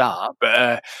for a start,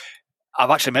 but I've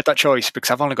actually made that choice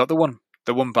because I've only got the one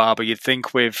Barbour. You'd think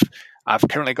I've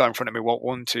currently got in front of me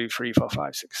 1, 2, 3, 4,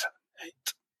 5, 6, 7,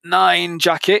 8, 9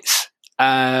 jackets,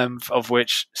 of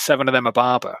which 7 of them are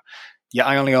Barbour. Yeah,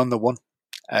 I only own the one.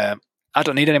 I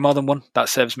don't need any more than one. That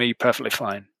serves me perfectly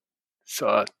fine.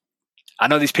 So I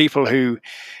know these people who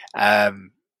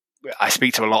I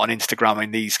speak to a lot on Instagram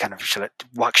in these kind of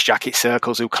wax jacket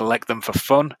circles who collect them for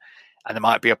fun, and there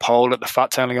might be a poll at the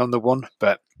fact I only own the one,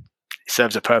 but it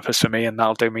serves a purpose for me, and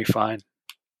that'll do me fine.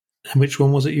 And which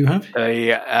one was it you have?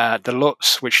 The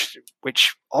Lutz, which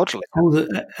oddly... Oh,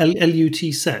 the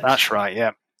LUT set. That's right,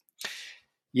 yeah.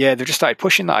 Yeah, they've just started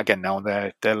pushing that again now,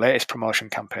 their latest promotion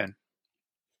campaign.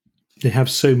 They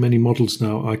have so many models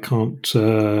now, I can't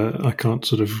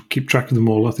sort of keep track of them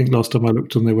all. I think last time I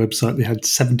looked on their website, they had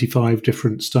 75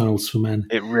 different styles for men.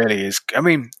 It really is. I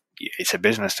mean, it's a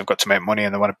business. They've got to make money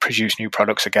and they want to produce new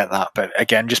products. I get that. But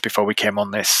again, just before we came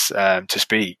on this to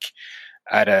speak,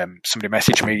 I had somebody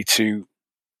message me to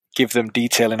give them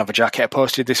detailing of a jacket I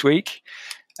posted this week,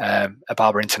 a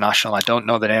Barbour International. I don't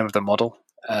know the name of the model.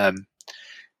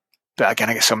 But again,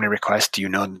 I get so many requests. Do you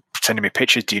know, sending me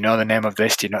pictures? Do you know the name of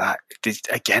this? Do you know? There's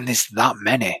that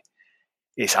many.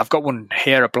 I've got one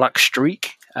here, a black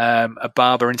streak, a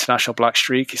Barbour International black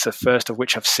streak. It's the first of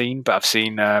which I've seen, but I've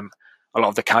seen a lot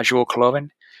of the casual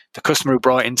clothing. The customer who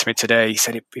brought it into me today, he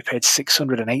said he paid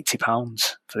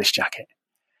 £680 for this jacket.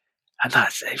 And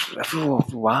that's,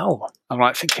 wow. I'm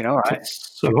like thinking, all right.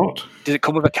 That's a lot. Does it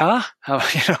come with a car?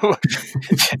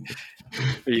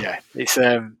 Yeah, it's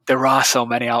there are so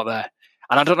many out there.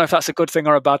 And I don't know if that's a good thing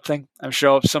or a bad thing. I'm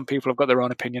sure some people have got their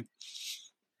own opinion.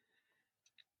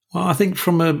 Well, I think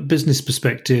from a business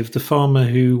perspective, the farmer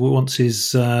who wants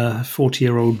his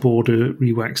 40-year-old border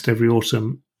rewaxed every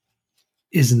autumn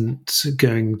isn't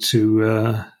going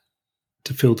to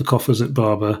fill the coffers at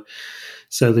Barbour.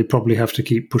 So they probably have to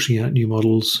keep pushing out new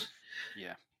models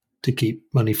to keep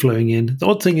money flowing in. The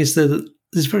odd thing is that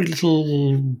there's very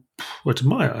little, well, to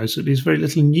my eyes, there's very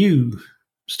little new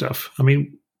stuff. I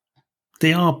mean,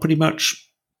 they are pretty much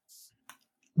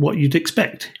what you'd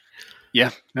expect. Yeah,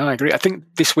 no, I agree. I think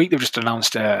this week they've just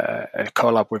announced a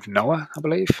collab with Noah, I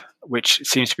believe. which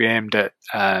seems to be aimed at,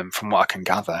 from what I can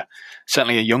gather,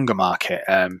 certainly a younger market.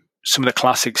 Some of the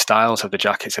classic styles of the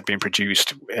jackets have been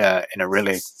produced in a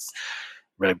really,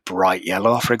 really bright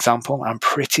yellow, for example. I'm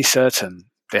pretty certain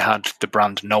they had the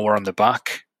brand Noah on the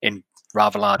back in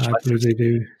rather large I letters. believe they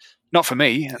do. Not for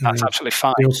me. That's absolutely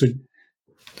fine.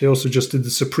 They also just did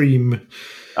the Supreme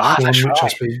one, which I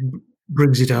suppose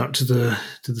brings it out to the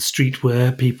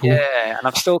streetwear people. Yeah, and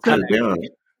I'm still kind of.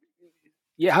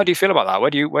 Yeah, how do you feel about that? Where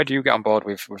do you get on board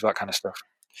with that kind of stuff?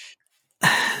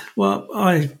 Well,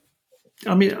 I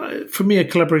mean, for me, a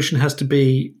collaboration has to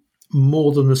be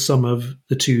more than the sum of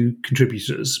the two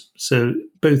contributors. So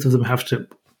both of them have to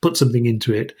put something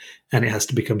into it, and it has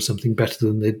to become something better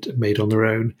than they'd made on their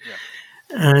own. Yeah.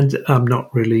 And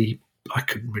I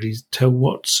couldn't really tell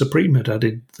what Supreme had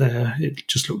added there. It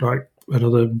just looked like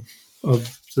another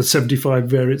of the 75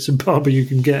 variants of Barbour you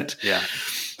can get. Yeah.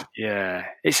 Yeah.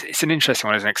 It's an interesting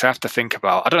one, isn't it? Because I have to think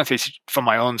about, I don't know if it's for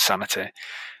my own sanity,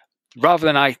 rather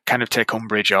than I kind of take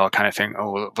umbrage or kind of think,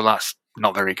 oh, well, that's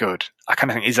not very good. I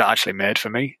kind of think, is that actually made for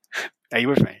me? Are you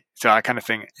with me? So I kind of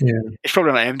think, it's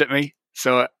probably not aimed at me.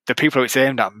 So the people who it's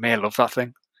aimed at may love that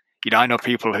thing. You know, I know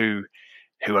people who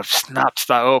have snapped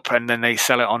that up and then they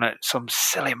sell it on at some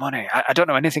silly money. I don't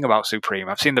know anything about Supreme.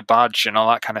 I've seen the badge and all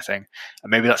that kind of thing, and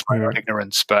maybe that's my own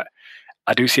ignorance, but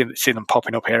I do see them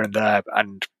popping up here and there,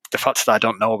 and the fact that I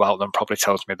don't know about them probably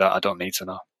tells me that I don't need to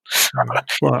know.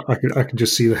 Well, I can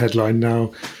just see the headline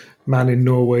now. Man in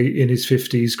Norway in his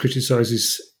 50s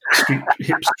criticises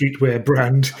hip streetwear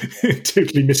brand.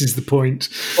 Totally misses the point.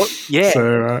 Well, yeah,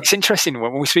 so, it's interesting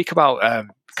when we speak about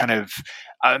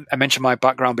I mentioned my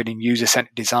background being in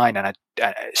user-centered design, and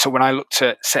so when I looked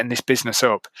at setting this business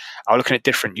up, I was looking at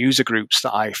different user groups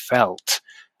that I felt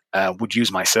would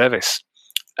use my service.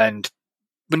 And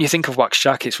when you think of wax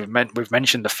jackets, we've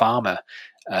mentioned the farmer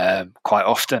quite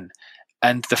often,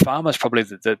 and the farmer is probably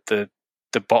the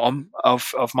bottom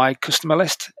of my customer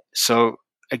list. So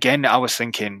again, I was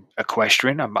thinking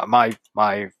equestrian.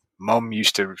 My mum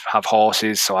used to have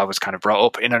horses, so I was kind of brought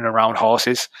up in and around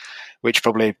horses, which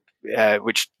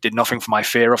did nothing for my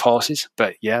fear of horses.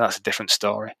 But yeah, that's a different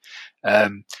story.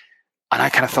 And I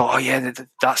kind of thought, oh yeah,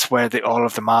 that's where all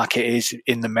of the market is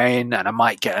in the main, and I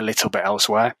might get a little bit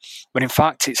elsewhere. But in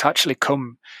fact, it's actually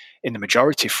come in the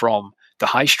majority from the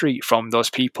high street, from those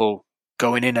people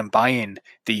going in and buying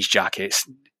these jackets.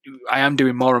 I am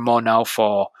doing more and more now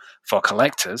for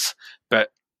collectors, but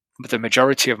the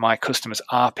majority of my customers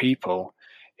are people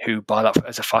who buy that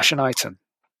as a fashion item,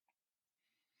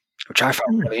 which I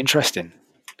found really interesting.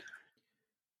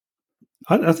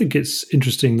 I think it's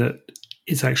interesting that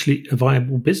it's actually a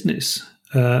viable business,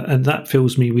 and that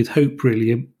fills me with hope,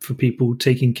 really, for people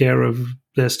taking care of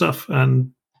their stuff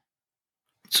and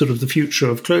sort of the future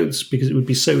of clothes, because it would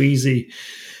be so easy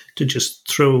to just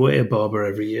throw away a Barbour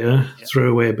every year, throw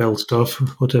away a Belstaff,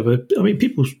 whatever. I mean,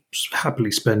 people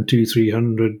happily spend £200,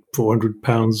 £300,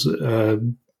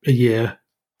 £400 a year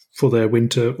for their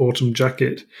winter, autumn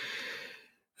jacket.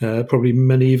 Probably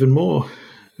many even more.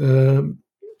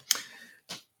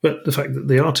 But the fact that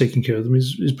they are taking care of them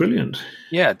is brilliant.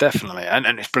 Yeah, definitely.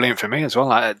 And it's brilliant for me as well.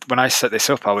 When I set this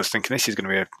up, I was thinking this is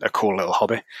going to be a cool little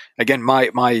hobby. Again,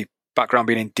 my background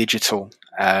being in digital,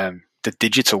 the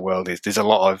digital world there's a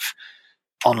lot of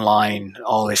online,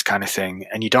 all this kind of thing,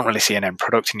 and you don't really see an end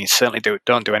product, and you certainly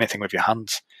don't do anything with your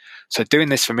hands. So doing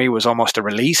this for me was almost a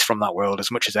release from that world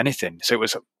as much as anything. So it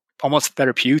was almost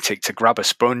therapeutic to grab a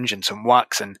sponge and some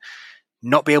wax and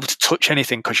not be able to touch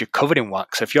anything because you're covered in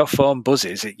wax. If your phone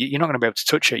buzzes, you're not going to be able to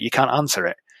touch it. You can't answer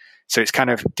it. So it's kind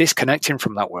of disconnecting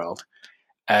from that world.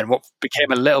 And what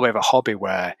became a little bit of a hobby,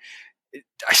 where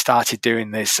I started doing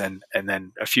this and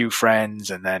then a few friends,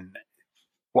 and then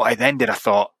what I then did, I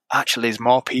thought, actually, there's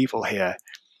more people here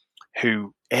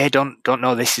who A, don't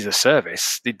know this is a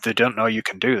service. They don't know you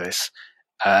can do this.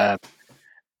 And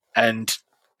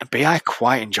B, I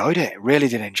quite enjoyed it. Really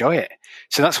did enjoy it.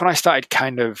 So that's when I started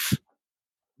kind of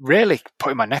really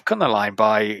putting my neck on the line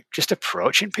by just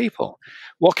approaching people,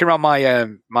 walking around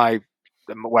my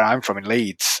where I'm from in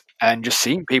Leeds, and just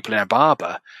seeing people in a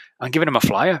Barbour and giving them a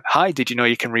flyer. Hi, did you know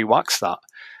you can re-wax that?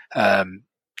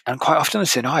 And quite often they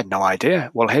say, no, I had no idea.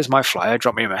 Well, here's my flyer,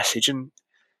 drop me a message. And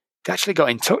they actually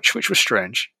got in touch, which was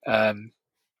strange. I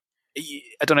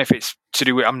don't know if it's to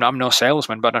do with, I'm no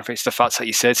salesman, but I don't know if it's the fact that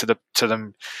you say to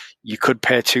them, you could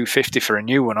pay $250 for a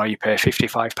new one, or you pay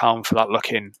 £55 for that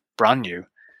looking brand new.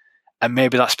 And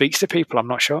maybe that speaks to people, I'm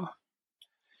not sure.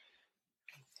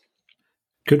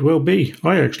 Could well be.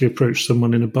 I actually approached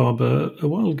someone in a Barbour a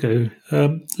while ago,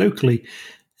 locally,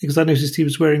 because I noticed he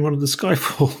was wearing one of the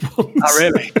Skyfall ones. Oh,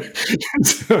 really?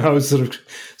 So I was sort of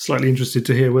slightly interested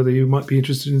to hear whether you might be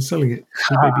interested in selling it.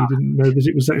 So maybe he didn't know that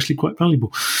it was actually quite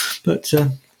valuable, but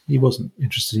he wasn't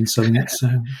interested in selling it. So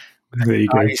there you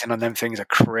go. Pricing on them things are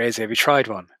crazy. Have you tried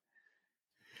one?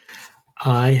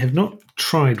 I have not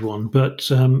tried one, but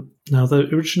now the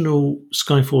original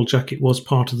Skyfall jacket was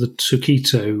part of the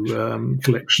Tokito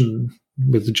collection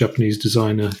with the Japanese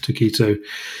designer Tokito.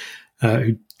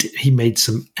 He made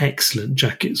some excellent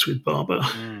jackets with Barber.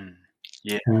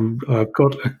 Yeah. I've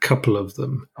got a couple of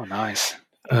them. Oh, nice.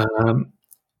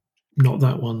 Not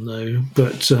that one, though,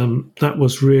 but that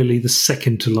was really the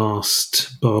second to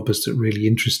last Barbers that really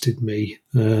interested me.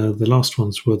 The last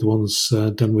ones were the ones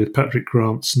done with Patrick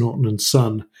Grant's Norton and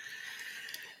Son.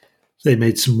 They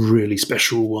made some really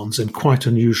special ones and quite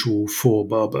unusual for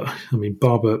Barber. I mean,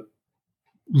 Barber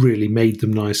really made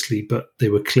them nicely, but they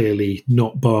were clearly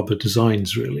not Barber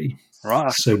designs, really.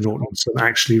 Right. So Norton and Son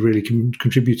actually really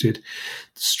contributed.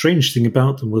 The strange thing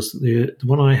about them was that the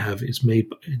one I have is made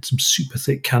in some super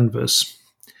thick canvas,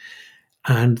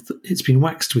 and it's been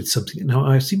waxed with something. Now,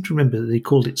 I seem to remember that they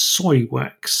called it soy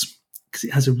wax because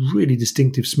it has a really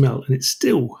distinctive smell, and it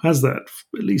still has that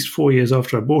at least 4 years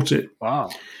after I bought it. Wow.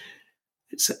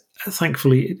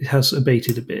 Thankfully, it has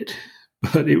abated a bit,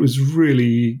 but it was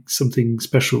really something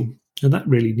special. And that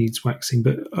really needs waxing.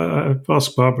 But I've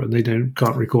asked Barbara, and they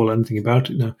can't recall anything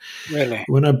about it now. Really?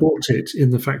 When I bought it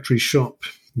in the factory shop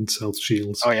in South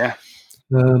Shields, Oh, yeah.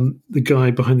 The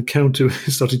guy behind the counter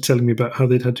started telling me about how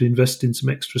they'd had to invest in some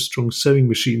extra strong sewing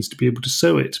machines to be able to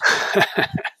sew it.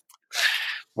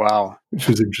 Wow. Which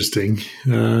was interesting.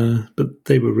 But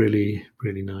they were really,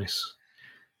 really nice.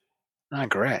 Oh,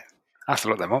 great. I have to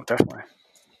look them up, definitely.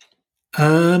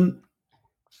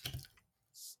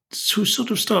 To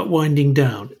sort of start winding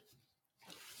down,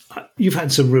 you've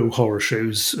had some real horror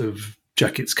shows of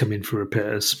jackets come in for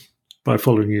repairs. By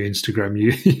following your Instagram,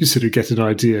 you sort of get an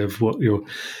idea of what you're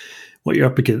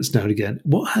up against now and again.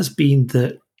 What has been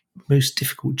the most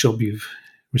difficult job you've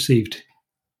received?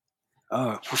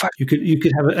 Oh, in fact, you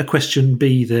could have a question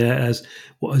B there as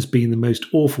what has been the most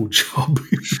awful job.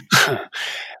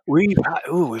 we've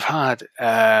had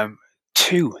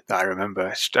two that I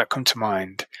remember that come to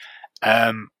mind.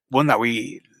 One that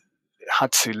we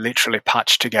had to literally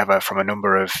patch together from a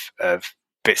number of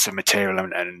bits of material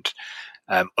and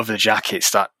other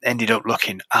jackets that ended up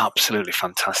looking absolutely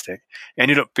fantastic. It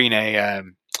ended up being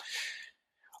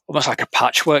almost like a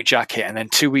patchwork jacket, and then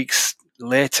 2 weeks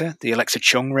later, the Alexa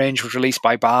Chung range was released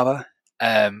by Barber,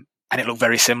 and it looked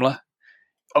very similar.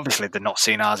 Obviously, they're not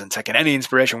seeing ours and taking any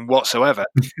inspiration whatsoever.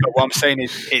 But what I'm saying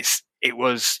is, it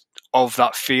was of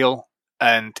that feel,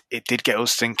 and it did get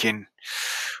us thinking,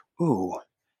 ooh,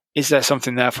 is there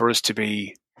something there for us to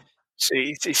be... So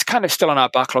it's kind of still on our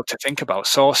backlog to think about,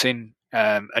 sourcing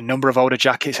a number of older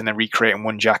jackets and then recreating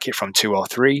one jacket from 2 or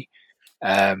 3.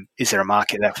 Is there a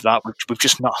market there for that? We've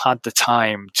just not had the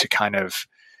time to kind of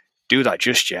do that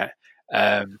just yet.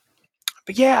 But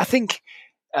yeah, I think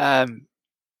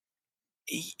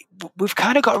we've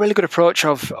kind of got a really good approach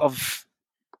of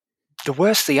the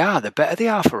worse they are, the better they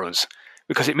are for us,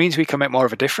 because it means we can make more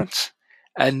of a difference.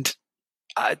 And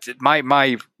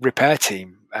my repair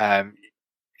team,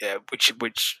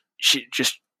 which she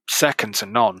just second to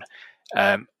none,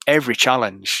 every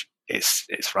challenge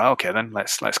it's right. Okay, then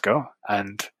let's go.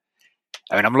 And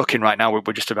I mean, I'm looking right now.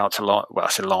 We're just about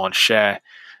to share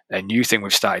a new thing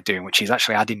we've started doing, which is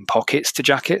actually adding pockets to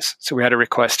jackets. So we had a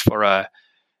request for a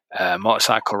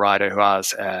motorcycle rider who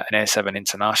has an A7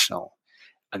 International,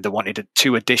 and they wanted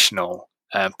 2 additional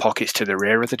pockets to the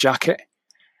rear of the jacket.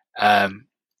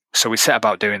 So we set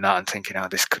about doing that and thinking,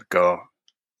 this could go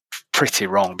pretty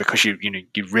wrong, because you're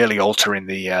really altering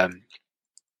the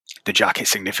jacket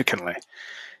significantly.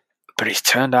 But it's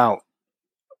turned out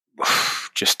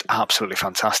just absolutely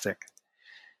fantastic.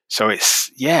 So it's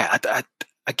I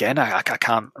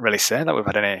can't really say that we've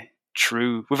had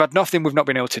we've had nothing we've not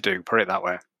been able to do, put it that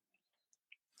way.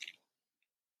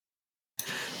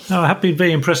 No, I have been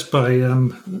very impressed by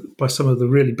some of the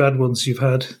really bad ones you've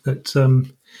had. That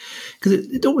because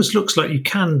it almost looks like you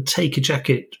can take a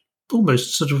jacket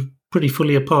almost sort of pretty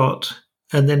fully apart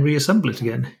and then reassemble it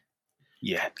again.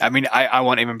 Yeah, I mean, I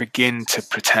won't even begin to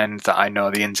pretend that I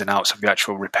know the ins and outs of the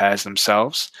actual repairs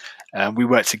themselves. We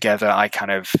work together. I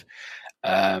kind of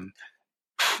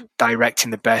direct in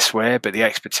the best way, but the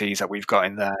expertise that we've got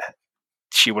in there,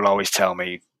 she will always tell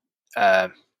me,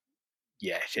 her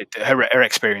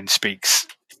experience speaks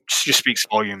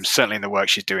volumes, certainly in the work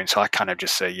she's doing. So I kind of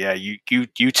just say, yeah, you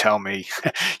tell me,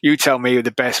 you tell me the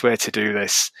best way to do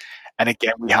this. And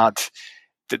again, we had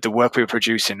the work we were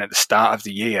producing at the start of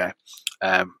the year,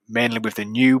 mainly with the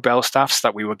new Belstaffs,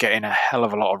 that we were getting a hell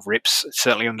of a lot of rips,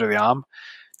 certainly under the arm.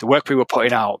 The work we were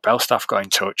putting out, Belstaff got in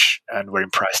touch and were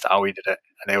impressed at how we did it.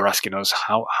 And they were asking us,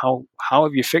 how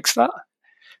have you fixed that?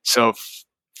 So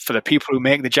for the people who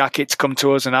make the jackets come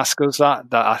to us and ask us that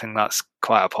I think that's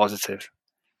quite a positive.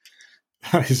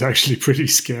 That is actually pretty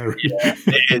scary. Yeah,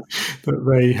 it is. That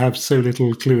they have so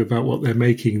little clue about what they're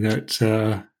making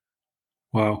that,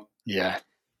 wow. Yeah.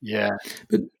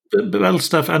 But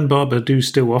Belstaff and Barbour do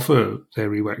still offer their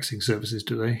rewaxing services,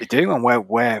 do they? They do, and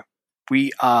where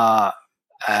we are,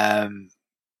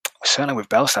 certainly with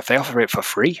Belstaff, they offer it for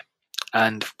free.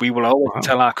 And we will always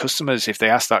tell our customers if they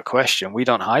ask that question. We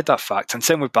don't hide that fact. And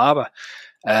same with Barbour.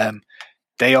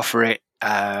 They offer it.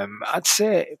 I'd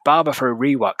say Barbour for a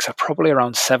rewax are probably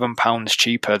around £7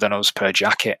 cheaper than us per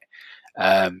jacket.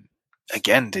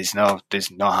 Again, there's no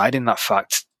hiding that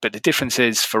fact. But the difference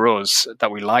is for us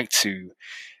that we like to,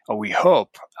 or we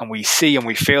hope, and we see and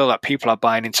we feel that people are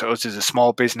buying into us as a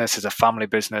small business, as a family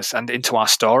business, and into our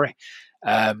story.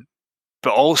 But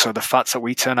also the fact that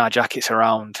we turn our jackets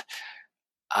around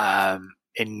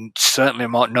in certainly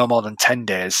no more than 10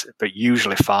 days, but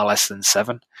usually far less than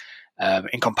 7,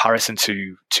 in comparison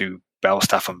to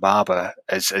Belstaff and Barbour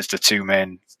as the two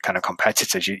main kind of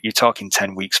competitors. You're talking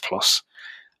 10 weeks plus.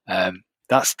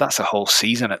 That's a whole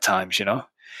season at times, you know.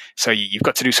 So you've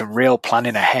got to do some real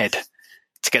planning ahead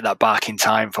to get that back in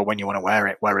time for when you want to wear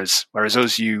it. Whereas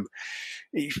us,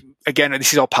 again,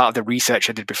 this is all part of the research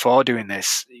I did before doing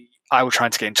this. I was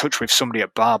trying to get in touch with somebody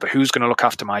at Barbour. Who's going to look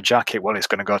after my jacket? Well, it's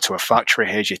going to go to a factory.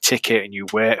 Here's your ticket and you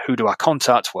wait. Who do I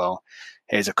contact? Well,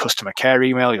 here's a customer care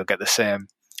email. You'll get the same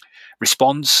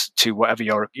response to whatever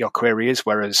your query is.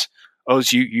 Whereas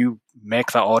us, you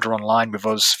make that order online with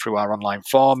us through our online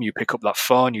form. You pick up that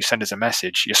phone. You send us a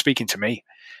message. You're speaking to me.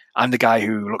 I'm the guy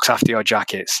who looks after your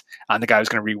jackets. I'm the guy who's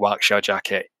going to rewax your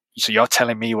jacket. So you're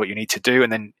telling me what you need to do.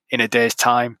 And then in a day's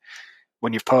time,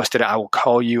 when you've posted it, I will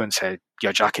call you and say,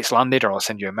 your jacket's landed, or I'll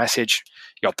send you a message.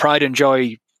 Your Pride and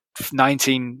Joy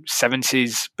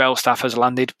 1970s Belstaff has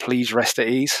landed. Please rest at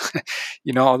ease.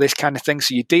 You know, all this kind of thing.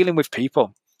 So you're dealing with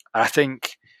people. And I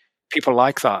think people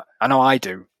like that. I know I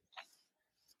do.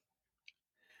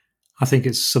 I think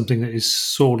it's something that is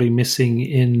sorely missing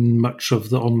in much of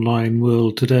the online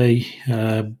world today,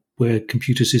 where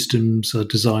computer systems are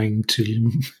designed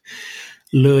to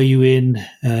lure you in,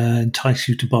 entice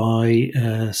you to buy,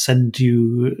 send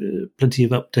you plenty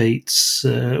of updates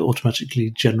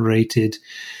automatically generated,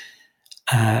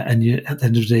 and at the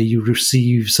end of the day you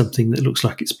receive something that looks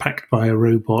like it's packed by a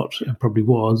robot, and probably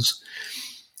was.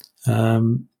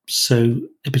 So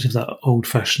a bit of that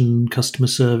old-fashioned customer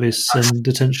service and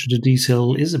attention to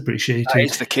detail is appreciated. That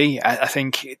is the key. I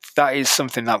think that is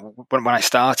something that when I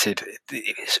started,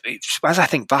 as I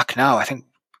think back now, I think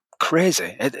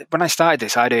crazy. When I started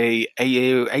this, I had a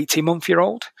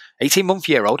 18-month-old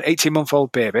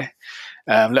baby,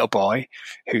 little boy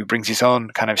who brings his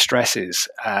own kind of stresses.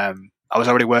 I was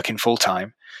already working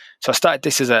full-time. So I started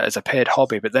this as a paid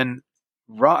hobby, but then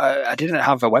I didn't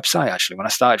have a website actually when I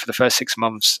started for the first 6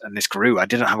 months, and this grew. I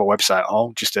didn't have a website at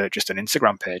all, just an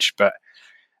Instagram page. But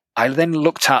I then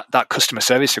looked at that customer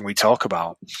service thing we talk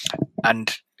about,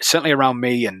 and certainly around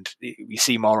me, and we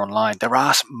see more online, there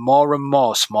are more and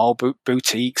more small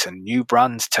boutiques and new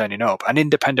brands turning up, and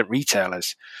independent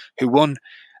retailers who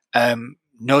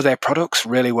know their products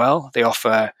really well. They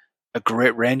offer a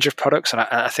great range of products, and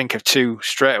I think of two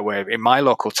straight away. In my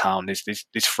local town,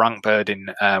 there's Frank Bird in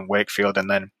Wakefield, and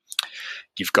then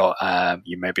you've got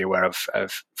you may be aware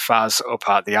of Faz up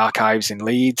at the Archives in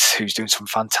Leeds, who's doing some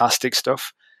fantastic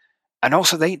stuff. And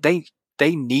also, they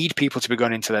need people to be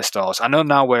going into their stores. I know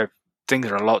now where things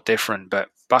are a lot different, but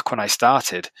back when I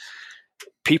started,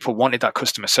 people wanted that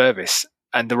customer service,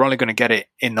 and they're only going to get it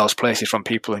in those places from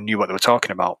people who knew what they were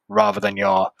talking about, rather than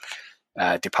your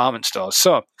department stores.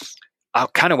 So I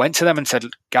kind of went to them and said,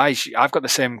 guys, I've got the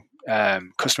same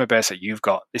customer base that you've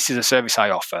got. This is a service I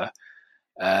offer.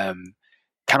 Can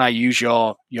I use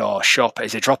your shop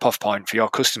as a drop-off point for your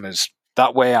customers?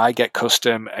 That way I get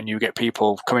custom and you get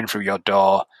people coming through your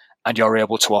door, and you're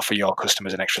able to offer your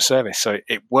customers an extra service. So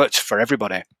it worked for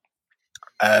everybody.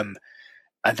 And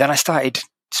then I started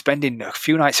spending a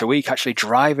few nights a week actually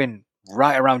driving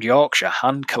right around Yorkshire,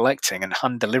 hand collecting and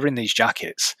hand delivering these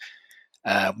jackets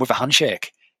with a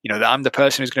handshake. You know, that I'm the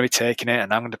person who's going to be taking it,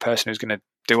 and I'm the person who's going to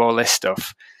do all this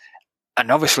stuff.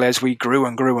 And obviously, as we grew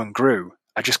and grew and grew,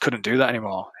 I just couldn't do that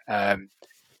anymore,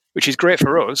 which is great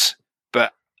for us.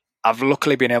 But I've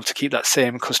luckily been able to keep that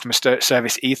same customer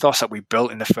service ethos that we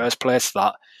built in the first place,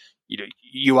 that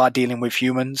you are dealing with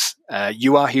humans.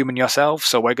 You are human yourself,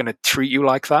 so we're going to treat you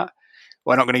like that.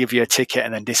 We're not going to give you a ticket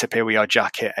and then disappear with your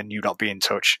jacket and you not be in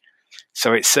touch.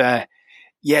 So it's, that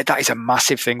is a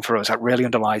massive thing for us. That really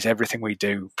underlies everything we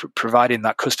do, providing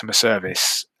that customer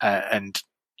service and,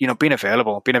 being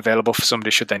available for somebody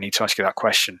should they need to ask you that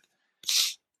question.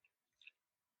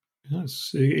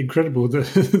 That's incredible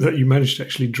that you managed to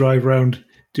actually drive around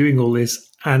doing all this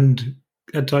and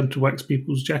had time to wax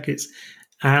people's jackets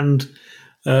and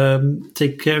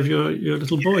take care of your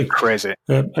little boy. Crazy.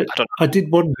 I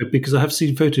did wonder, because I have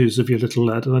seen photos of your little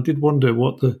lad, and I did wonder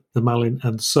what the Malin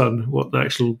and son, what the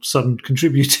actual son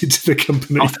contributed to the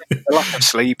company. The lack of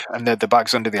sleep and the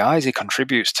bags under the eyes he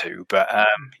contributes to. But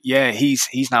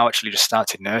he's now actually just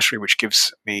started nursery, which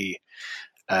gives me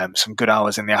some good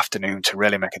hours in the afternoon to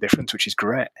really make a difference, which is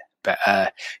great. But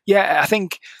I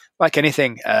think, like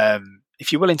anything,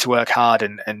 if you're willing to work hard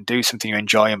and do something you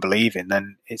enjoy and believe in,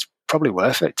 then it's probably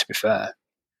worth it, to be fair.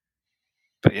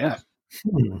 But yeah.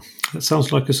 That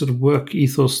sounds like a sort of work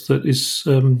ethos that is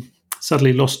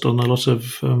sadly lost on a lot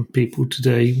of people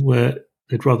today, where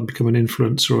they'd rather become an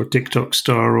influencer or a TikTok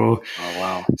star or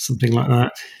something like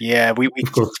that. Yeah, we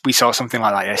saw something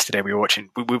like that yesterday. We were watching.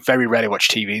 We very rarely watch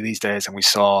TV these days, and we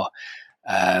saw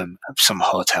some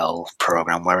hotel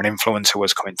program where an influencer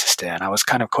was coming to stay, and I was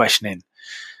kind of questioning,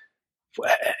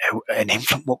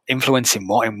 influencing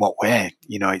what, in what way?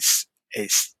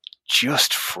 It's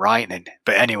just frightening.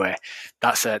 But anyway,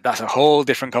 that's a whole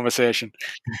different conversation.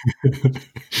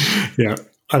 Yeah,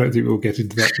 I don't think we'll get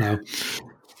into that now.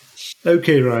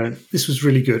 Okay, Ryan, this was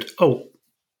really good. Oh,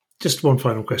 just one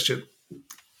final question.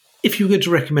 If you were to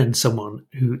recommend someone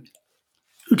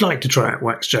who'd like to try out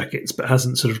wax jackets but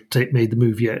hasn't sort of made the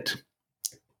move yet,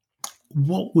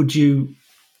 what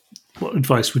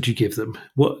advice would you give them?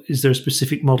 Is there a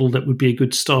specific model that would be a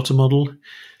good starter model?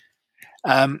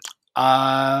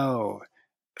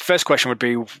 First question would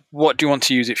be, what do you want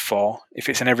to use it for? If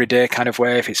it's an everyday kind of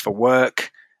way, if it's for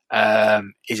work,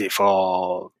 is it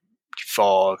for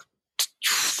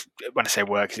when I say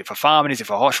work, is it for farming? Is it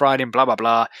for horse riding? Blah, blah,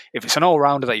 blah. If it's an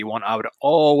all-rounder that you want, I would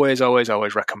always, always,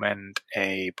 always recommend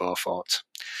a Beaufort,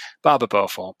 Barbour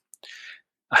Beaufort.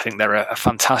 I think they're a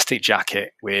fantastic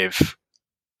jacket with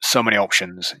so many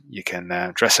options. You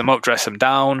can dress them up, dress them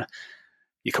down.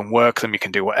 You can work them. You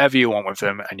can do whatever you want with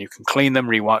them, and you can clean them,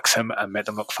 rewax them, and make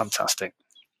them look fantastic.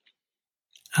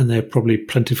 And they're probably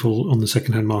plentiful on the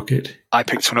second-hand market. I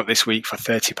picked one up this week for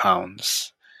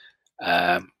 £30,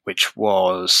 which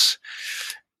was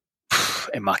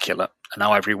immaculate. And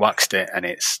now I've rewaxed it, and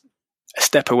it's a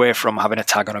step away from having a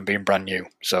tag on and being brand new.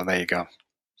 So there you go.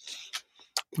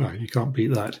 Well, you can't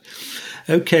beat that.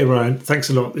 Okay, Ryan, thanks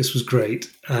a lot. This was great.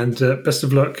 And best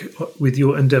of luck with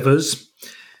your endeavours.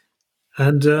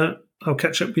 And I'll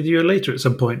catch up with you later at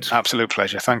some point. Absolute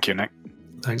pleasure. Thank you, Nick.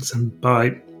 Thanks, and bye.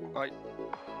 Bye.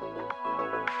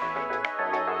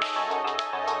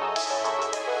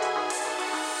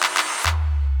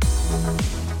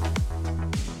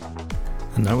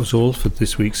 And that was all for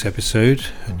this week's episode.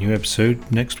 A new episode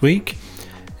next week.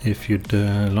 If you'd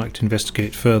like to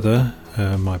investigate further,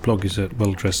 my blog is at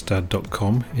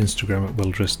welldresseddad.com, Instagram at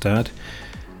welldresseddad.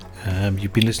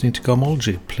 You've been listening to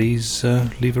Garmology. Please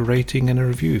leave a rating and a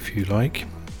review if you like.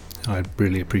 I'd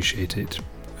really appreciate it.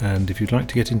 And if you'd like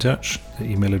to get in touch, the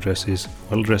email address is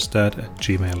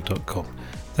welldresseddad@gmail.com.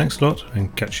 Thanks a lot,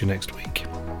 and catch you next week.